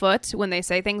in the foot when they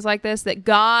say things like this? That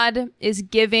God is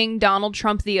giving Donald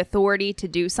Trump the authority to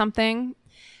do something?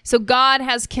 So God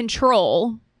has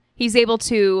control. He's able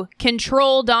to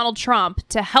control Donald Trump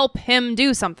to help him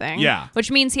do something. Yeah. Which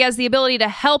means he has the ability to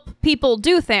help people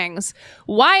do things.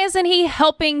 Why isn't he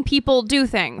helping people do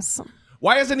things?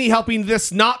 Why isn't he helping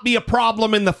this not be a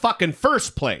problem in the fucking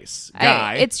first place,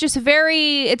 guy? It's just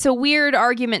it's a weird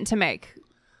argument to make.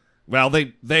 Well,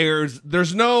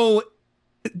 there's no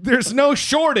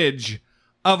shortage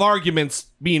of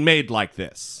arguments being made like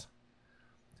this.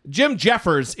 Jim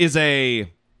Jeffers is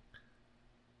a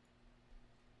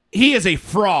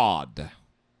fraud.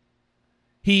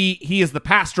 He is the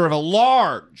pastor of a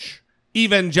large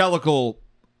evangelical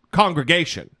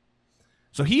congregation.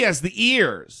 So he has the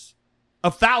ears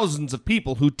of thousands of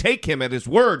people who take him at his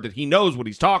word that he knows what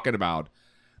he's talking about,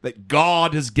 that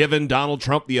God has given Donald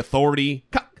Trump the authority.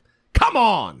 Come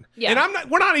on. Yeah.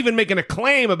 And we're not even making a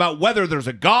claim about whether there's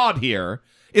a God here.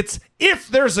 It's if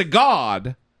there's a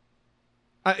God.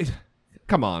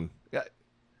 Come on.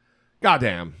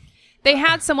 Goddamn. They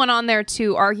had someone on there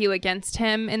to argue against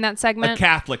him in that segment.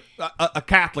 A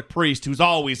Catholic priest who's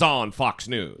always on Fox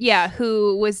News. Yeah,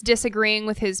 who was disagreeing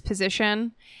with his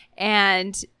position.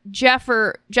 And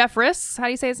Jeffress, how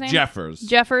do you say his name?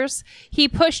 Jeffers. He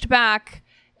pushed back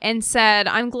and said,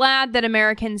 "I'm glad that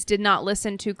Americans did not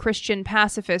listen to Christian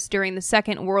pacifists during the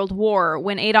Second World War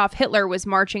when Adolf Hitler was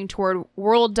marching toward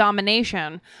world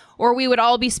domination, or we would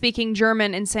all be speaking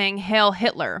German and saying, 'Hail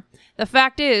Hitler.' The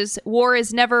fact is, war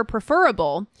is never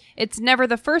preferable. It's never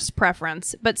the first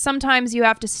preference, but sometimes you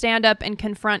have to stand up and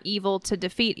confront evil to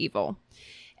defeat evil."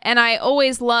 And I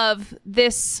always love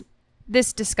this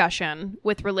discussion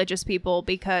with religious people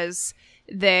because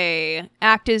they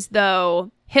act as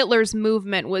though Hitler's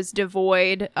movement was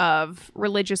devoid of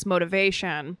religious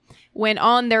motivation, when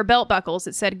on their belt buckles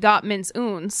it said "Gott mit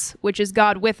uns," which is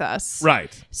God with us.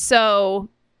 Right. So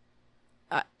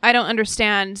I don't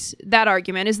understand that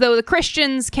argument, as though the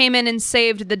Christians came in and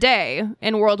saved the day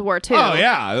in World War II. Oh,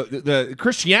 yeah. The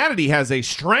Christianity has a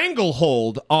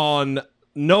stranglehold on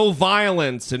no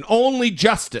violence and only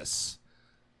justice.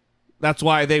 That's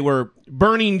why they were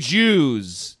burning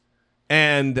Jews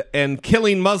and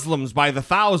killing Muslims by the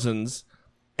thousands,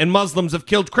 and Muslims have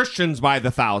killed Christians by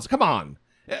the thousands. Come on.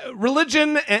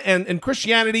 Religion and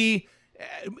Christianity,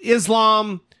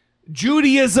 Islam,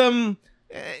 Judaism,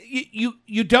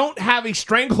 you don't have a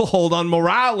stranglehold on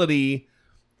morality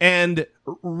and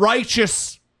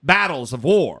righteous battles of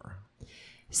war.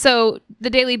 So the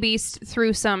Daily Beast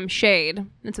threw some shade.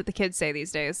 That's what the kids say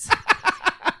these days.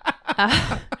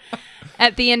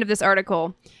 At the end of this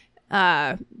article,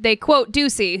 they quote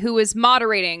Ducey, who was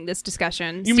moderating this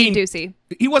discussion. Steve Ducey.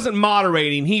 He wasn't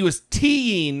moderating. He was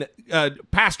teeing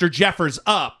Pastor Jeffers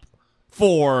up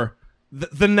for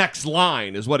the next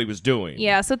line is what he was doing.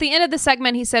 Yeah, so at the end of the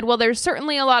segment, he said, well, there's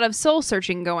certainly a lot of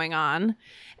soul-searching going on,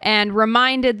 and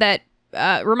reminded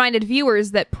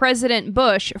viewers that President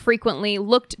Bush frequently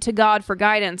looked to God for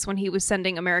guidance when he was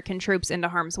sending American troops into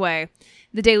harm's way.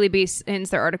 The Daily Beast ends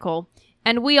their article,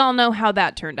 and we all know how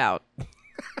that turned out.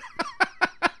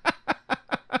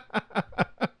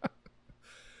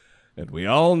 And we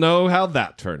all know how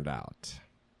that turned out.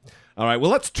 All right,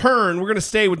 well, let's turn. We're going to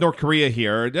stay with North Korea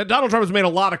here. Donald Trump has made a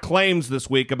lot of claims this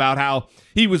week about how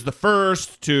he was the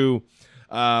first to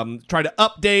try to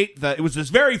update. It was his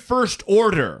very first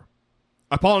order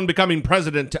upon becoming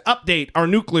president to update our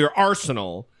nuclear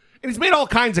arsenal. And he's made all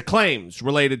kinds of claims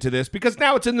related to this because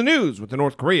now it's in the news with the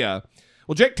North Korea.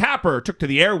 Well, Jake Tapper took to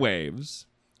the airwaves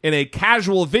in a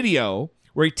casual video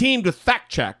where he teamed with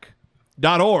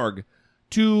factcheck.org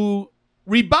to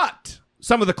rebut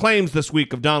some of the claims this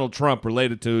week of Donald Trump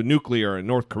related to nuclear in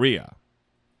North Korea.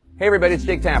 Hey everybody, it's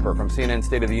Jake Tapper from CNN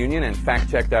State of the Union and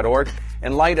factcheck.org.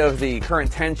 In light of the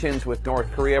current tensions with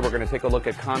North Korea, we're going to take a look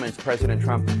at comments President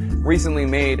Trump recently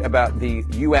made about the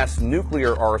U.S.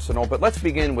 nuclear arsenal. But let's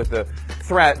begin with the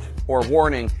threat or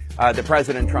warning that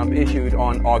President Trump issued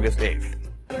on August 8th.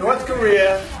 North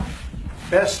Korea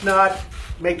best not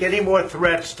make any more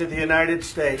threats to the United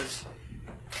States.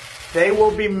 They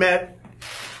will be met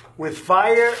with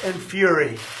fire and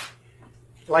fury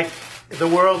like the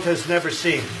world has never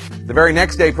seen. The very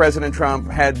next day, President Trump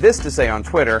had this to say on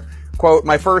Twitter, quote,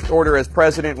 "My first order as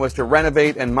president was to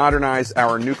renovate and modernize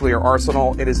our nuclear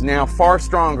arsenal. It is now far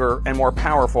stronger and more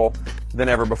powerful than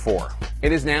ever before."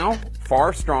 It is now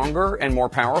far stronger and more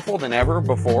powerful than ever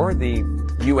before, the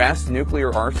U.S.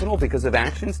 nuclear arsenal, because of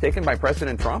actions taken by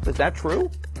President Trump. Is that true?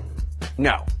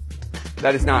 No,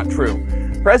 that is not true.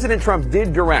 President Trump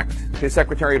did direct his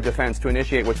Secretary of Defense to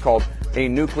initiate what's called a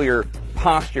nuclear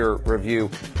posture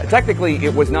review. Technically,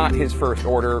 it was not his first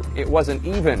order. It wasn't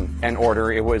even an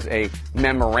order. It was a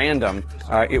memorandum.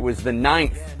 It was the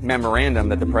 9th memorandum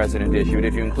that the president issued.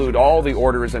 If you include all the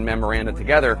orders and memoranda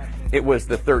together, it was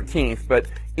the 13th. But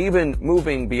even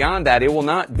moving beyond that, it will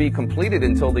not be completed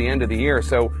until the end of the year.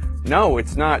 So, no,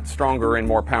 it's not stronger and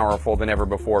more powerful than ever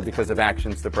before because of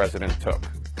actions the president took.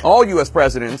 All U.S.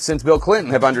 presidents since Bill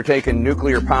Clinton have undertaken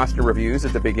nuclear posture reviews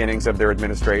at the beginnings of their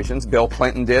administrations. Bill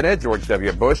Clinton did it, George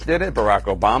W. Bush did it, Barack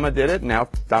Obama did it, now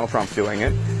Donald Trump's doing it.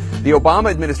 The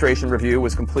Obama administration review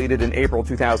was completed in April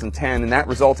 2010, and that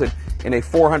resulted in a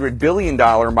 $400 billion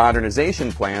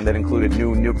modernization plan that included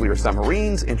new nuclear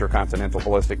submarines, intercontinental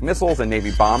ballistic missiles, and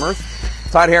Navy bombers.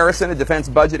 Todd Harrison, a defense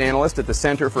budget analyst at the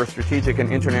Center for Strategic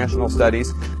and International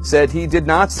Studies, said he did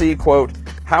not see, quote,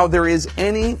 how there is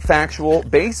any factual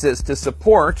basis to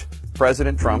support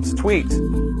President Trump's tweet.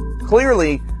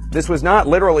 Clearly, this was not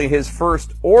literally his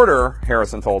first order,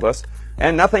 Harrison told us,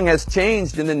 and nothing has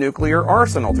changed in the nuclear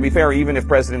arsenal. To be fair, even if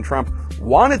President Trump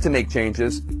wanted to make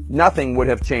changes, nothing would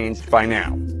have changed by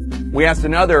now. We asked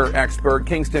another expert,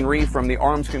 Kingston Reeve from the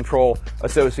Arms Control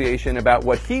Association, about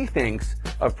what he thinks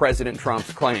of President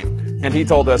Trump's claim. And he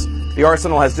told us the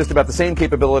arsenal has just about the same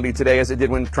capability today as it did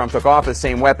when Trump took office,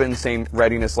 same weapons, same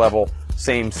readiness level,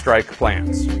 same strike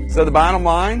plans. So the bottom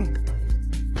line,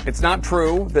 it's not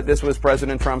true that this was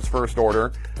President Trump's first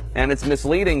order, and it's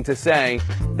misleading to say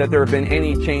that there have been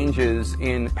any changes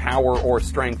in power or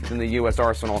strength in the U.S.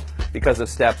 arsenal because of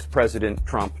steps President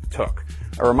Trump took.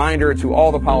 A reminder to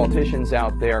all the politicians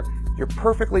out there, you're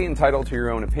perfectly entitled to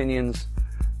your own opinions,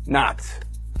 not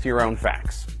to your own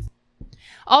facts.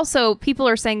 Also, people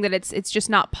are saying that it's just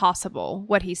not possible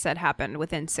what he said happened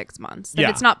within 6 months. That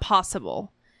it's not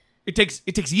possible. It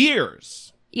takes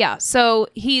years. Yeah, so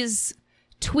he's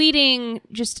tweeting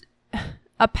just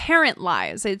apparent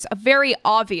lies. It's very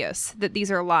obvious that these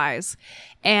are lies.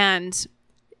 And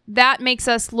that makes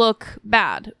us look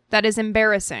bad. That is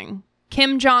embarrassing.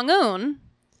 Kim Jong-un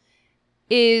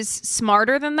is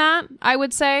smarter than that, I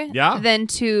would say, than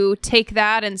to take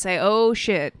that and say, oh,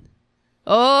 shit.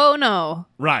 Oh, no.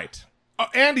 Right.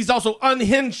 And he's also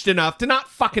unhinged enough to not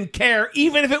fucking care,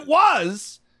 even if it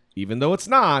was, even though it's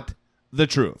not, the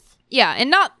truth. Yeah, and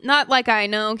not like I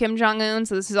know Kim Jong-un,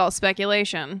 so this is all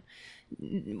speculation.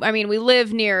 I mean, we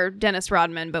live near Dennis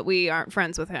Rodman, but we aren't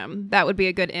friends with him. That would be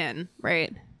a good in,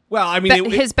 right? Well, I mean...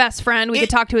 his best friend. We could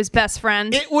talk to his best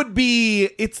friend. It would be...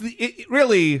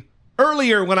 really...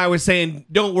 Earlier when I was saying,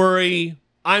 don't worry,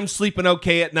 I'm sleeping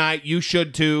okay at night, you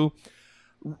should too.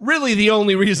 Really the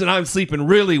only reason I'm sleeping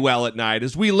really well at night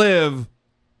is we live,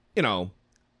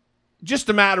 just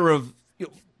a matter of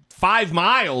 5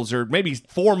 miles or maybe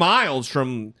 4 miles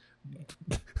from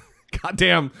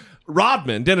goddamn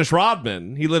Dennis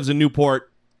Rodman. He lives in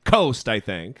Newport Coast, I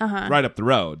think, right up the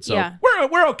road. So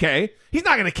we're okay. He's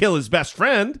not going to kill his best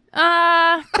friend.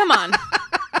 Come on.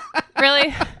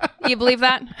 Really? You believe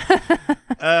that?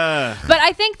 But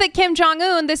I think that Kim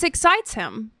Jong-un, this excites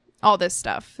him. All this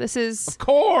stuff. Of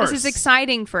course. This is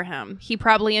exciting for him. He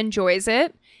probably enjoys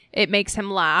it. It makes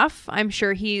him laugh. I'm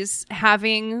sure he's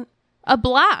having a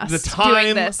blast. The time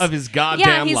doing this. of his goddamn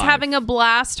life. Yeah, he's having a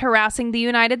blast harassing the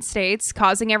United States,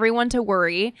 causing everyone to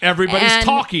worry. Everybody's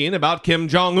talking about Kim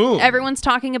Jong-un. Everyone's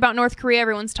talking about North Korea.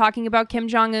 Everyone's talking about Kim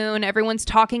Jong-un. Everyone's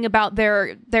talking about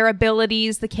their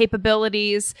abilities, the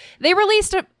capabilities. They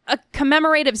released a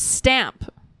commemorative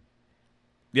stamp.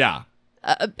 Yeah.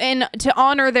 And to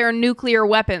honor their nuclear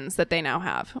weapons that they now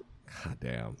have. God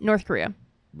damn. North Korea.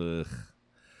 Ugh.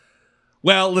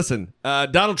 Well, listen,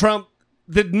 Donald Trump,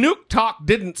 the nuke talk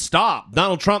didn't stop.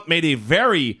 Donald Trump made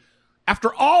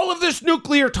after all of this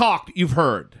nuclear talk that you've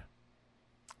heard,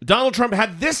 Donald Trump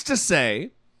had this to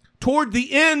say toward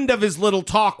the end of his little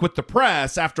talk with the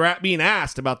press after being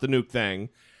asked about the nuke thing,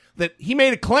 that he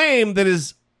made a claim that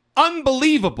is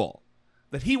unbelievable,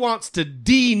 that he wants to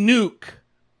de-nuke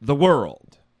the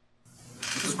world.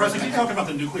 Mr. President, can you talk about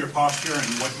the nuclear posture and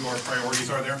what your priorities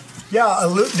are there?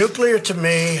 Yeah, nuclear to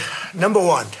me, number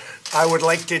one, I would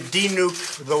like to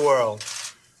de-nuke the world.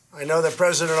 I know that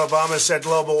President Obama said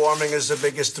global warming is the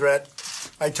biggest threat.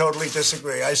 I totally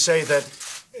disagree. I say that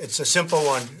it's a simple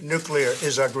one. Nuclear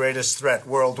is our greatest threat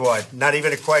worldwide. Not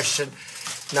even a question,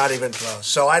 not even close.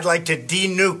 So I'd like to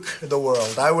de-nuke the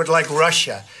world. I would like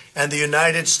Russia and the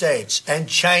United States and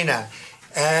China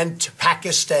and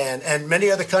Pakistan and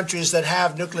many other countries that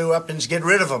have nuclear weapons, get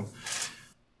rid of them.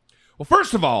 Well,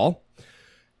 first of all,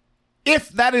 if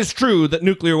that is true, that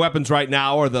nuclear weapons right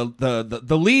now are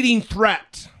the leading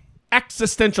threat,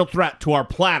 existential threat to our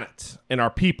planet and our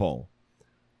people,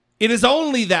 it is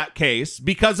only that case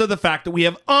because of the fact that we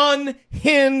have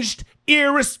unhinged,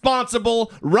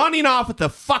 irresponsible, running off at the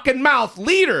fucking mouth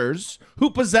leaders who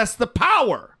possess the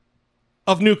power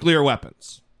of nuclear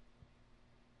weapons.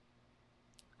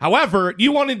 However,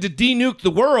 you wanted to de-nuke the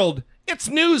world. It's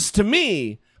news to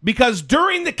me because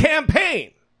during the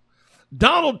campaign,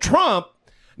 Donald Trump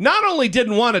not only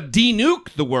didn't want to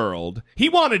de-nuke the world, he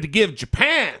wanted to give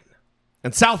Japan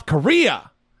and South Korea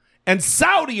and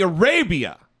Saudi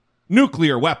Arabia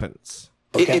nuclear weapons.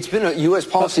 Okay. It's been a U.S.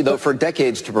 policy, though, for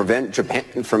decades to prevent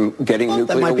Japan from getting nuclear weapons.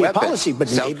 That might be a policy, but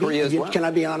South maybe, Korea as well. Can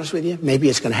I be honest with you? Maybe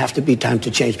it's going to have to be time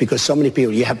to change because so many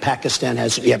people, you have Pakistan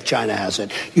has it, you have China has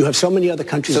it, you have so many other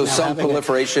countries so now some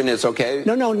proliferation is okay?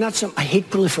 No, not some. I hate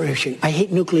proliferation. I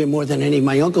hate nuclear more than any.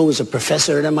 My uncle was a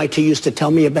professor at MIT, used to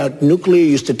tell me about nuclear,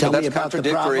 used to tell me about the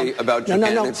problem. That's contradictory about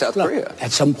Japan and South Korea.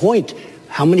 At some point,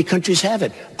 how many countries have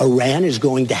it? Iran is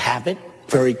going to have it.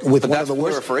 With one of the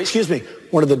worst,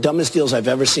 one of the dumbest deals I've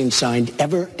ever seen signed,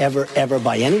 ever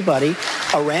by anybody.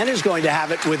 Iran is going to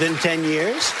have it within 10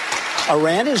 years.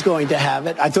 Iran is going to have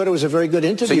it. I thought it was a very good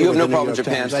interview. So you have no problem with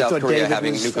Japan, South Korea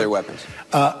having nuclear weapons?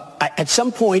 At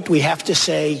some point, we have to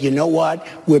say, you know what?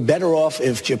 We're better off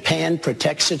if Japan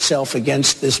protects itself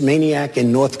against this maniac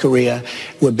in North Korea.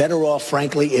 We're better off,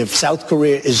 frankly, if South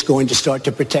Korea is going to start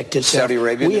to protect itself. Saudi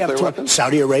Arabia nuclear weapons?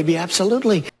 Saudi Arabia,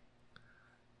 absolutely.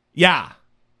 Yeah.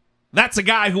 That's a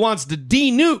guy who wants to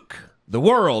de-nuke the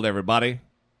world, everybody.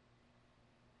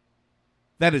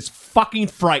 That is fucking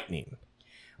frightening.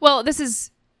 Well, this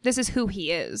is who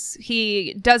he is.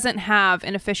 He doesn't have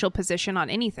an official position on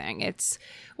anything. It's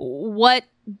what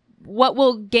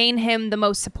will gain him the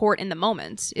most support in the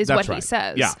moment is what he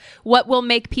says. Yeah. What will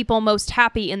make people most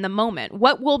happy in the moment?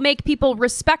 What will make people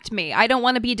respect me? I don't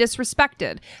want to be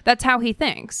disrespected. That's how he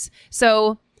thinks.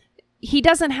 So he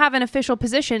doesn't have an official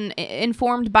position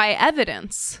informed by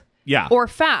evidence or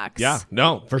facts. Yeah,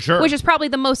 no, for sure. Which is probably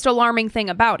the most alarming thing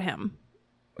about him.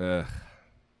 All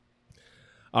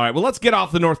right, well, let's get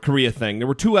off the North Korea thing. There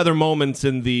were two other moments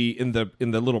in the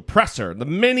little presser, the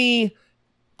mini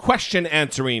question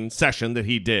answering session that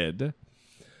he did.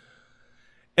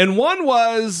 And one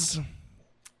was,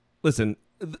 listen,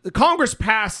 Congress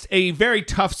passed a very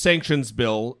tough sanctions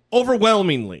bill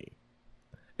overwhelmingly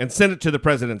and sent it to the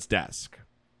president's desk.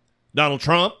 Donald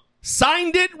Trump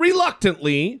signed it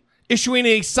reluctantly, issuing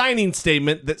a signing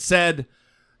statement that said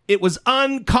it was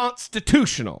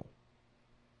unconstitutional.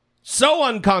 So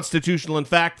unconstitutional, in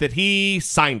fact, that he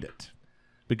signed it.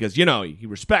 Because, he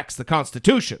respects the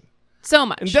Constitution. So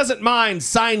much. And doesn't mind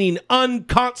signing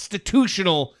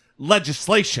unconstitutional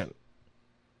legislation.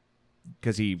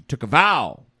 Because he took a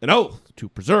vow, an oath, to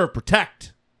preserve,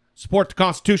 protect, support the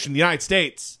Constitution of the United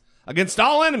States against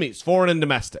all enemies, foreign and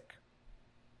domestic.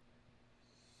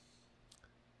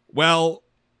 Well,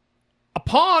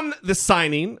 upon the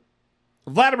signing,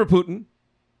 Vladimir Putin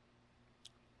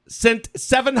sent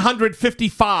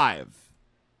 755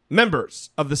 members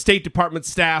of the State Department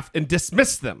staff and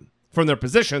dismissed them from their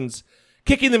positions,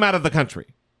 kicking them out of the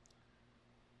country,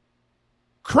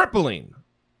 crippling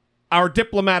our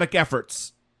diplomatic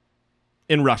efforts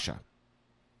in Russia.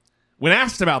 When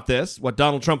asked about this, what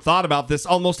Donald Trump thought about this,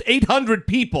 almost 800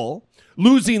 people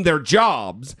losing their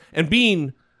jobs and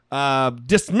being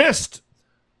dismissed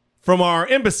from our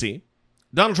embassy,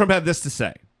 Donald Trump had this to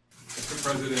say. Mr.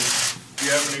 President, do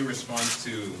you have any response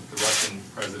to the Russian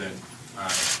president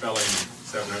expelling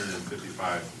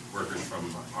 755 workers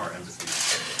from our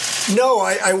embassy? No,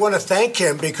 I want to thank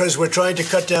him because we're trying to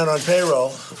cut down on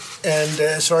payroll. And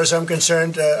as far as I'm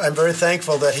concerned, I'm very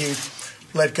thankful that he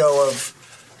let go of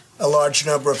a large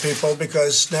number of people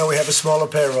because now we have a smaller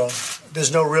payroll.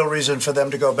 There's no real reason for them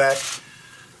to go back.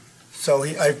 So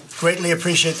I greatly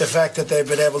appreciate the fact that they've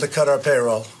been able to cut our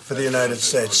payroll for the United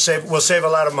States. We'll save a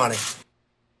lot of money.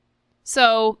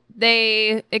 So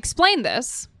they explained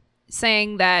this,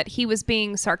 saying that he was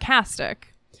being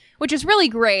sarcastic, which is really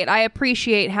great. I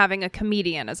appreciate having a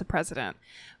comedian as a president,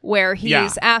 where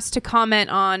he's asked to comment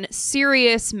on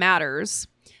serious matters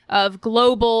of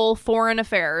global foreign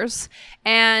affairs,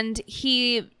 and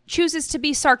he chooses to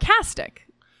be sarcastic.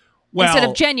 Well, instead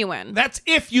of genuine. That's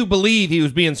if you believe he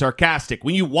was being sarcastic.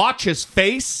 When you watch his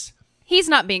face, he's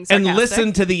not being sarcastic. And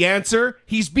listen to the answer,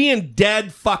 he's being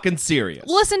dead fucking serious.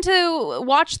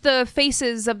 Watch the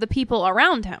faces of the people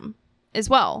around him as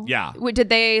well. Yeah. Did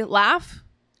they laugh?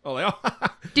 Oh, they all.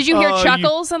 Did you hear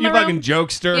chuckles in the room? You fucking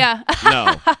jokester. Yeah.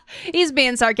 No. He's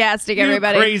being sarcastic,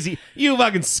 everybody. You crazy. You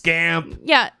fucking scamp.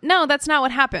 Yeah. No, that's not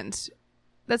what happened.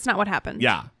 That's not what happened.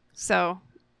 Yeah. So.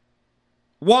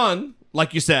 One,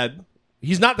 like you said,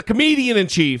 he's not the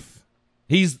comedian-in-chief.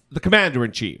 He's the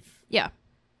commander-in-chief. Yeah.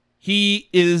 He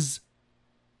is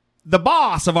the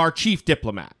boss of our chief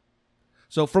diplomat.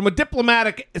 So from a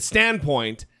diplomatic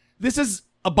standpoint, this is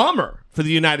a bummer for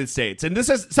the United States. And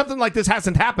something like this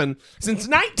hasn't happened since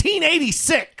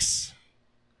 1986.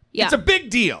 Yeah. It's a big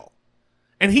deal.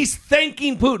 And he's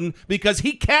thanking Putin because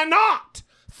he cannot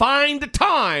find a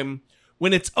time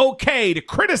when it's okay to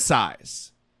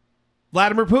criticize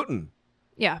Vladimir Putin.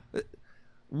 Yeah.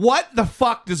 What the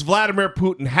fuck does Vladimir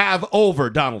Putin have over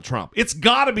Donald Trump? It's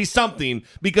got to be something,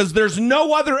 because there's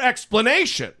no other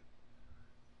explanation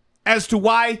as to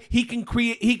why he can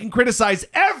criticize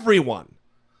everyone.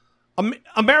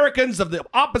 Americans of the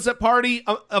opposite party,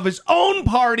 of his own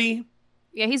party.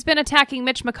 Yeah, he's been attacking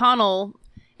Mitch McConnell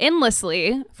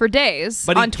endlessly for days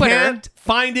on Twitter. But he can't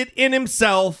find it in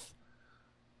himself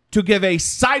to give a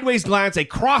sideways glance, a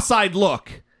cross-eyed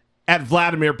look at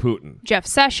Vladimir Putin. Jeff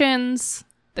Sessions,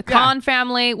 the Khan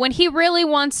family. When he really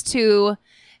wants to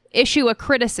issue a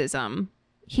criticism,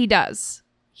 he does.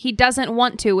 He doesn't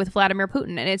want to with Vladimir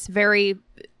Putin, and it's very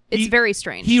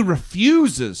strange. He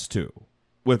refuses to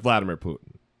with Vladimir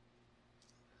Putin.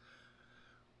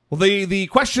 Well, the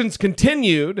questions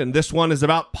continued, and this one is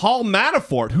about Paul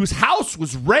Manafort, whose house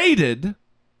was raided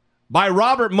by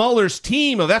Robert Mueller's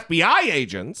team of FBI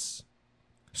agents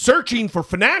searching for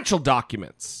financial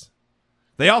documents.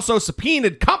 They also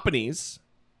subpoenaed companies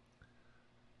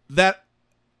that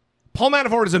Paul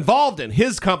Manafort is involved in,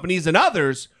 his companies and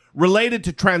others, related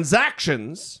to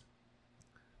transactions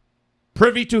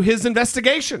privy to his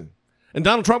investigation. And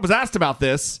Donald Trump was asked about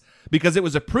this because it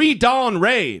was a pre-dawn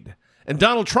raid. And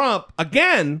Donald Trump,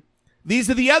 again, these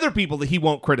are the other people that he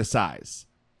won't criticize.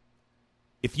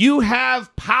 If you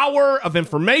have power of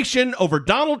information over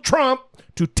Donald Trump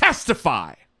to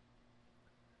testify,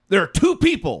 there are two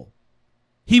people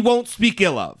he won't speak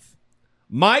ill of.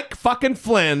 Mike fucking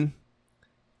Flynn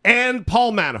and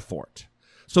Paul Manafort.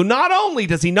 So not only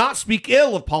does he not speak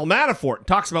ill of Paul Manafort and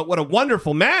talks about what a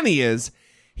wonderful man he is,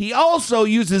 he also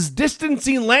uses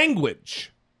distancing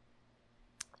language.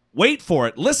 Wait for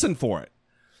it. Listen for it.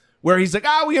 Where he's like,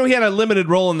 he had a limited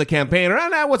role in the campaign. Or,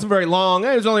 that wasn't very long. He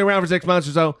was only around for 6 months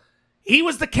or so. He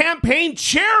was the campaign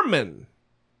chairman.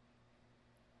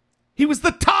 He was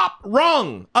the top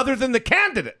rung other than the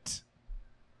candidate.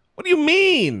 What do you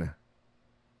mean?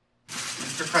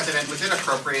 Mr. President, was it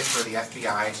appropriate for the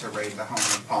FBI to raid the home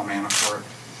of Paul Manafort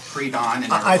pre-dawn?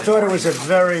 I thought it was a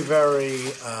very, very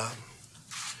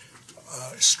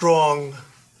strong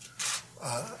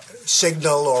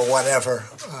signal or whatever.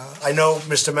 I know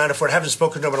Mr. Manafort. I haven't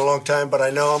spoken to him in a long time, but I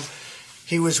know him.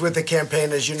 He was with the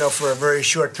campaign, as you know, for a very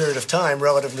short period of time,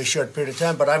 relatively short period of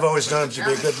time, but I've always known him to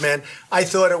be a good man. I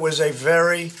thought it was a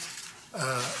very,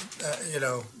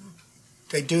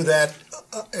 they do that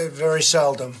Very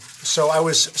seldom. So I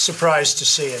was surprised to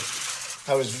see it.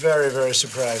 I was very, very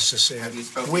surprised to see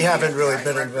it. We haven't really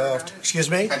been involved. Excuse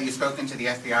me? Have you spoken to the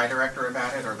FBI director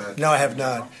about it, or the? No, I have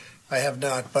not.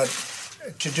 But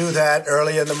to do that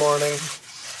early in the morning,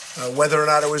 whether or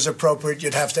not it was appropriate,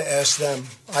 you'd have to ask them.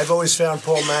 I've always found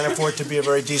Paul Manafort to be a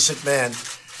very decent man.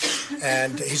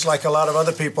 And he's like a lot of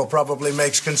other people, probably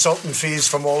makes consultant fees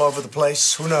from all over the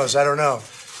place. Who knows? I don't know.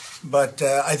 But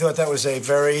I thought that was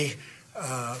that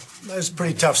was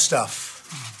pretty tough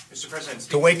stuff. Mr. President,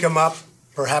 to wake him up,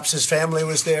 perhaps his family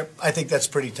was there. I think that's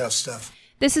pretty tough stuff.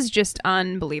 This is just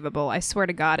unbelievable. I swear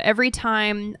to God. Every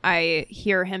time I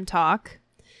hear him talk,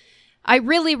 I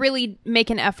really, really make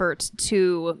an effort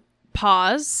to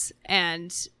pause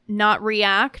and not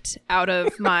react out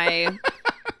of my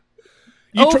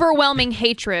overwhelming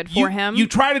hatred for him. You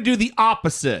try to do the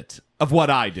opposite of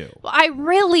what I do.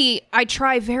 I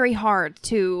try very hard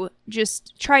to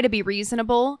just try to be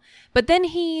reasonable, but then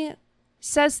he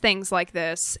says things like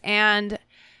this, and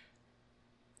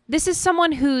this is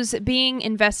someone who's being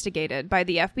investigated by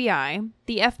the FBI.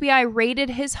 The FBI raided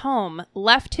his home,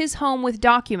 left his home with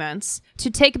documents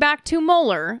to take back to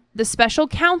Mueller, the special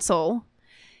counsel,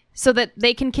 so that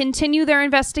they can continue their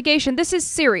investigation. This is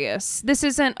serious. This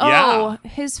isn't,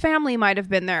 his family might have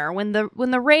been there when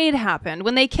the raid happened,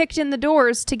 when they kicked in the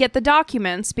doors to get the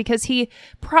documents because he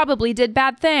probably did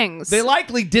bad things. They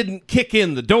likely didn't kick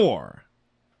in the door.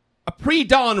 A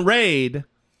pre-dawn raid,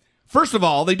 first of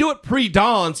all, they do it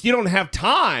pre-dawn, so you don't have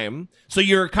time. So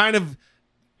you're out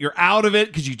of it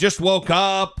because you just woke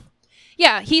up.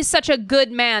 Yeah, he's such a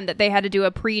good man that they had to do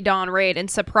a pre-dawn raid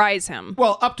and surprise him.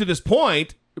 Well, up to this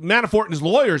point, Manafort and his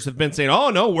lawyers have been saying, oh,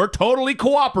 no, we're totally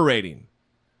cooperating.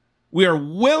 We are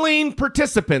willing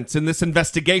participants in this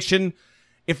investigation.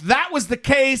 If that was the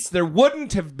case, there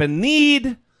wouldn't have been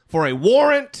need for a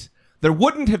warrant. There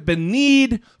wouldn't have been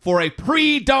need for a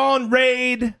pre-dawn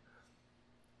raid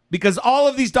because all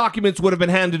of these documents would have been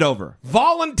handed over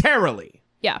voluntarily.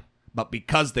 Yeah. But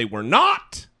because they were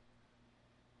not,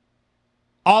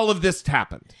 all of this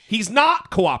happened. He's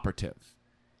not cooperative.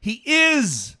 He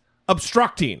is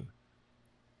obstructing,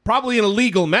 probably in a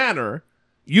legal manner,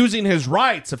 using his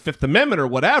rights of Fifth Amendment or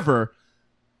whatever,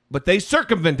 but they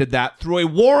circumvented that through a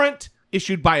warrant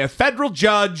issued by a federal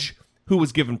judge who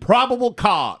was given probable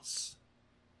cause.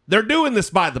 They're doing this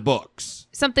by the books.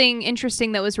 Something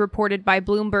interesting that was reported by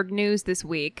Bloomberg News this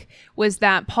week was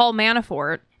that Paul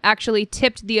Manafort actually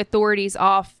tipped the authorities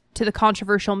off to the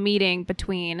controversial meeting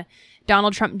between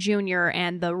Donald Trump Jr.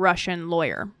 and the Russian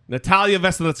lawyer. Natalia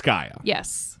Veselnitskaya.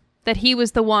 Yes. That he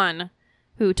was the one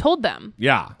who told them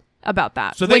about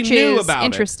that. So they knew is about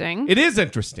interesting. It is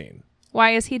interesting.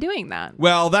 Why is he doing that?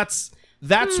 Well, that's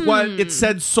what it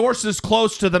said sources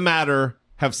close to the matter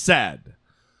have said.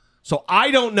 So I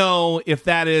don't know if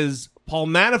that is Paul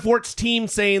Manafort's team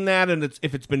saying that and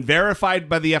if it's been verified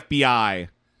by the FBI.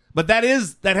 But that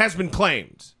has been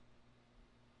claimed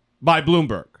by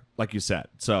Bloomberg, like you said.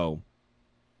 So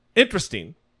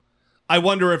interesting. I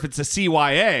wonder if it's a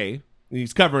CYA,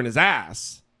 he's covering his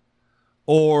ass,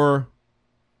 or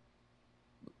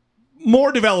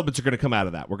more developments are going to come out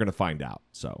of that. We're going to find out.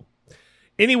 So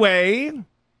anyway,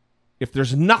 if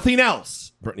there's nothing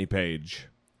else, Brittany Page,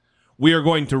 we are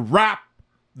going to wrap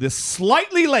this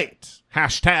slightly late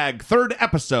 #3rd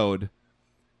episode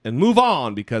and move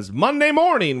on because Monday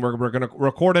morning we're going to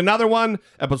record another one,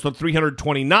 episode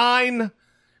 329.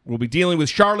 We'll be dealing with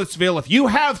Charlottesville. If you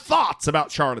have thoughts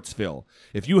about Charlottesville,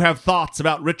 if you have thoughts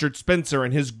about Richard Spencer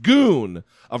and his goon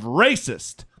of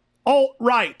racist,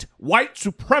 alt-right, white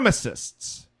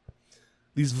supremacists,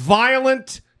 these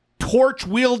violent,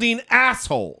 torch-wielding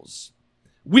assholes,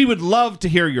 we would love to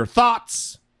hear your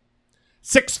thoughts.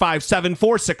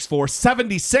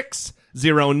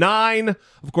 657-464-7609.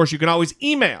 Of course, you can always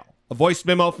email a voice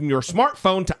memo from your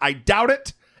smartphone to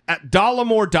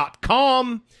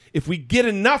idoubitit@dollemore.com. If we get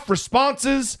enough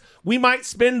responses, we might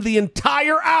spend the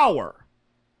entire hour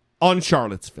on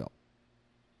Charlottesville.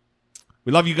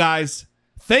 We love you guys.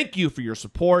 Thank you for your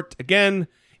support. Again,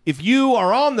 if you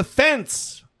are on the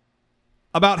fence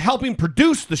about helping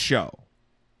produce the show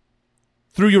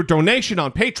through your donation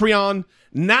on Patreon,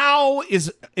 now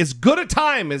is as good a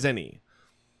time as any.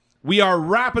 We are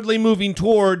rapidly moving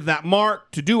toward that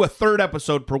mark to do a 3rd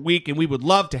episode per week, and we would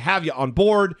love to have you on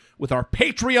board with our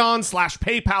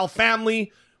Patreon/PayPal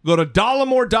family. Go to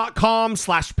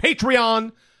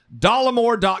dollemore.com/Patreon,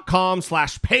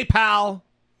 dollemore.com/PayPal,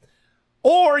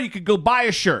 or you could go buy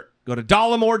a shirt. Go to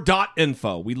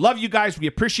dollemore.info. We love you guys. We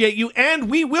appreciate you, and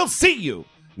we will see you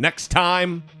next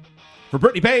time. For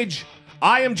Brittany Page,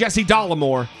 I am Jesse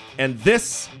Dollemore, and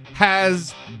this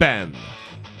has been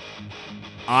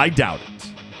I doubt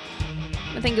it.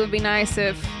 I think it would be nice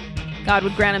if God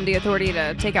would grant him the authority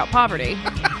to take out poverty.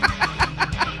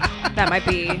 That might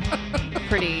be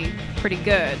pretty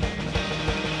good.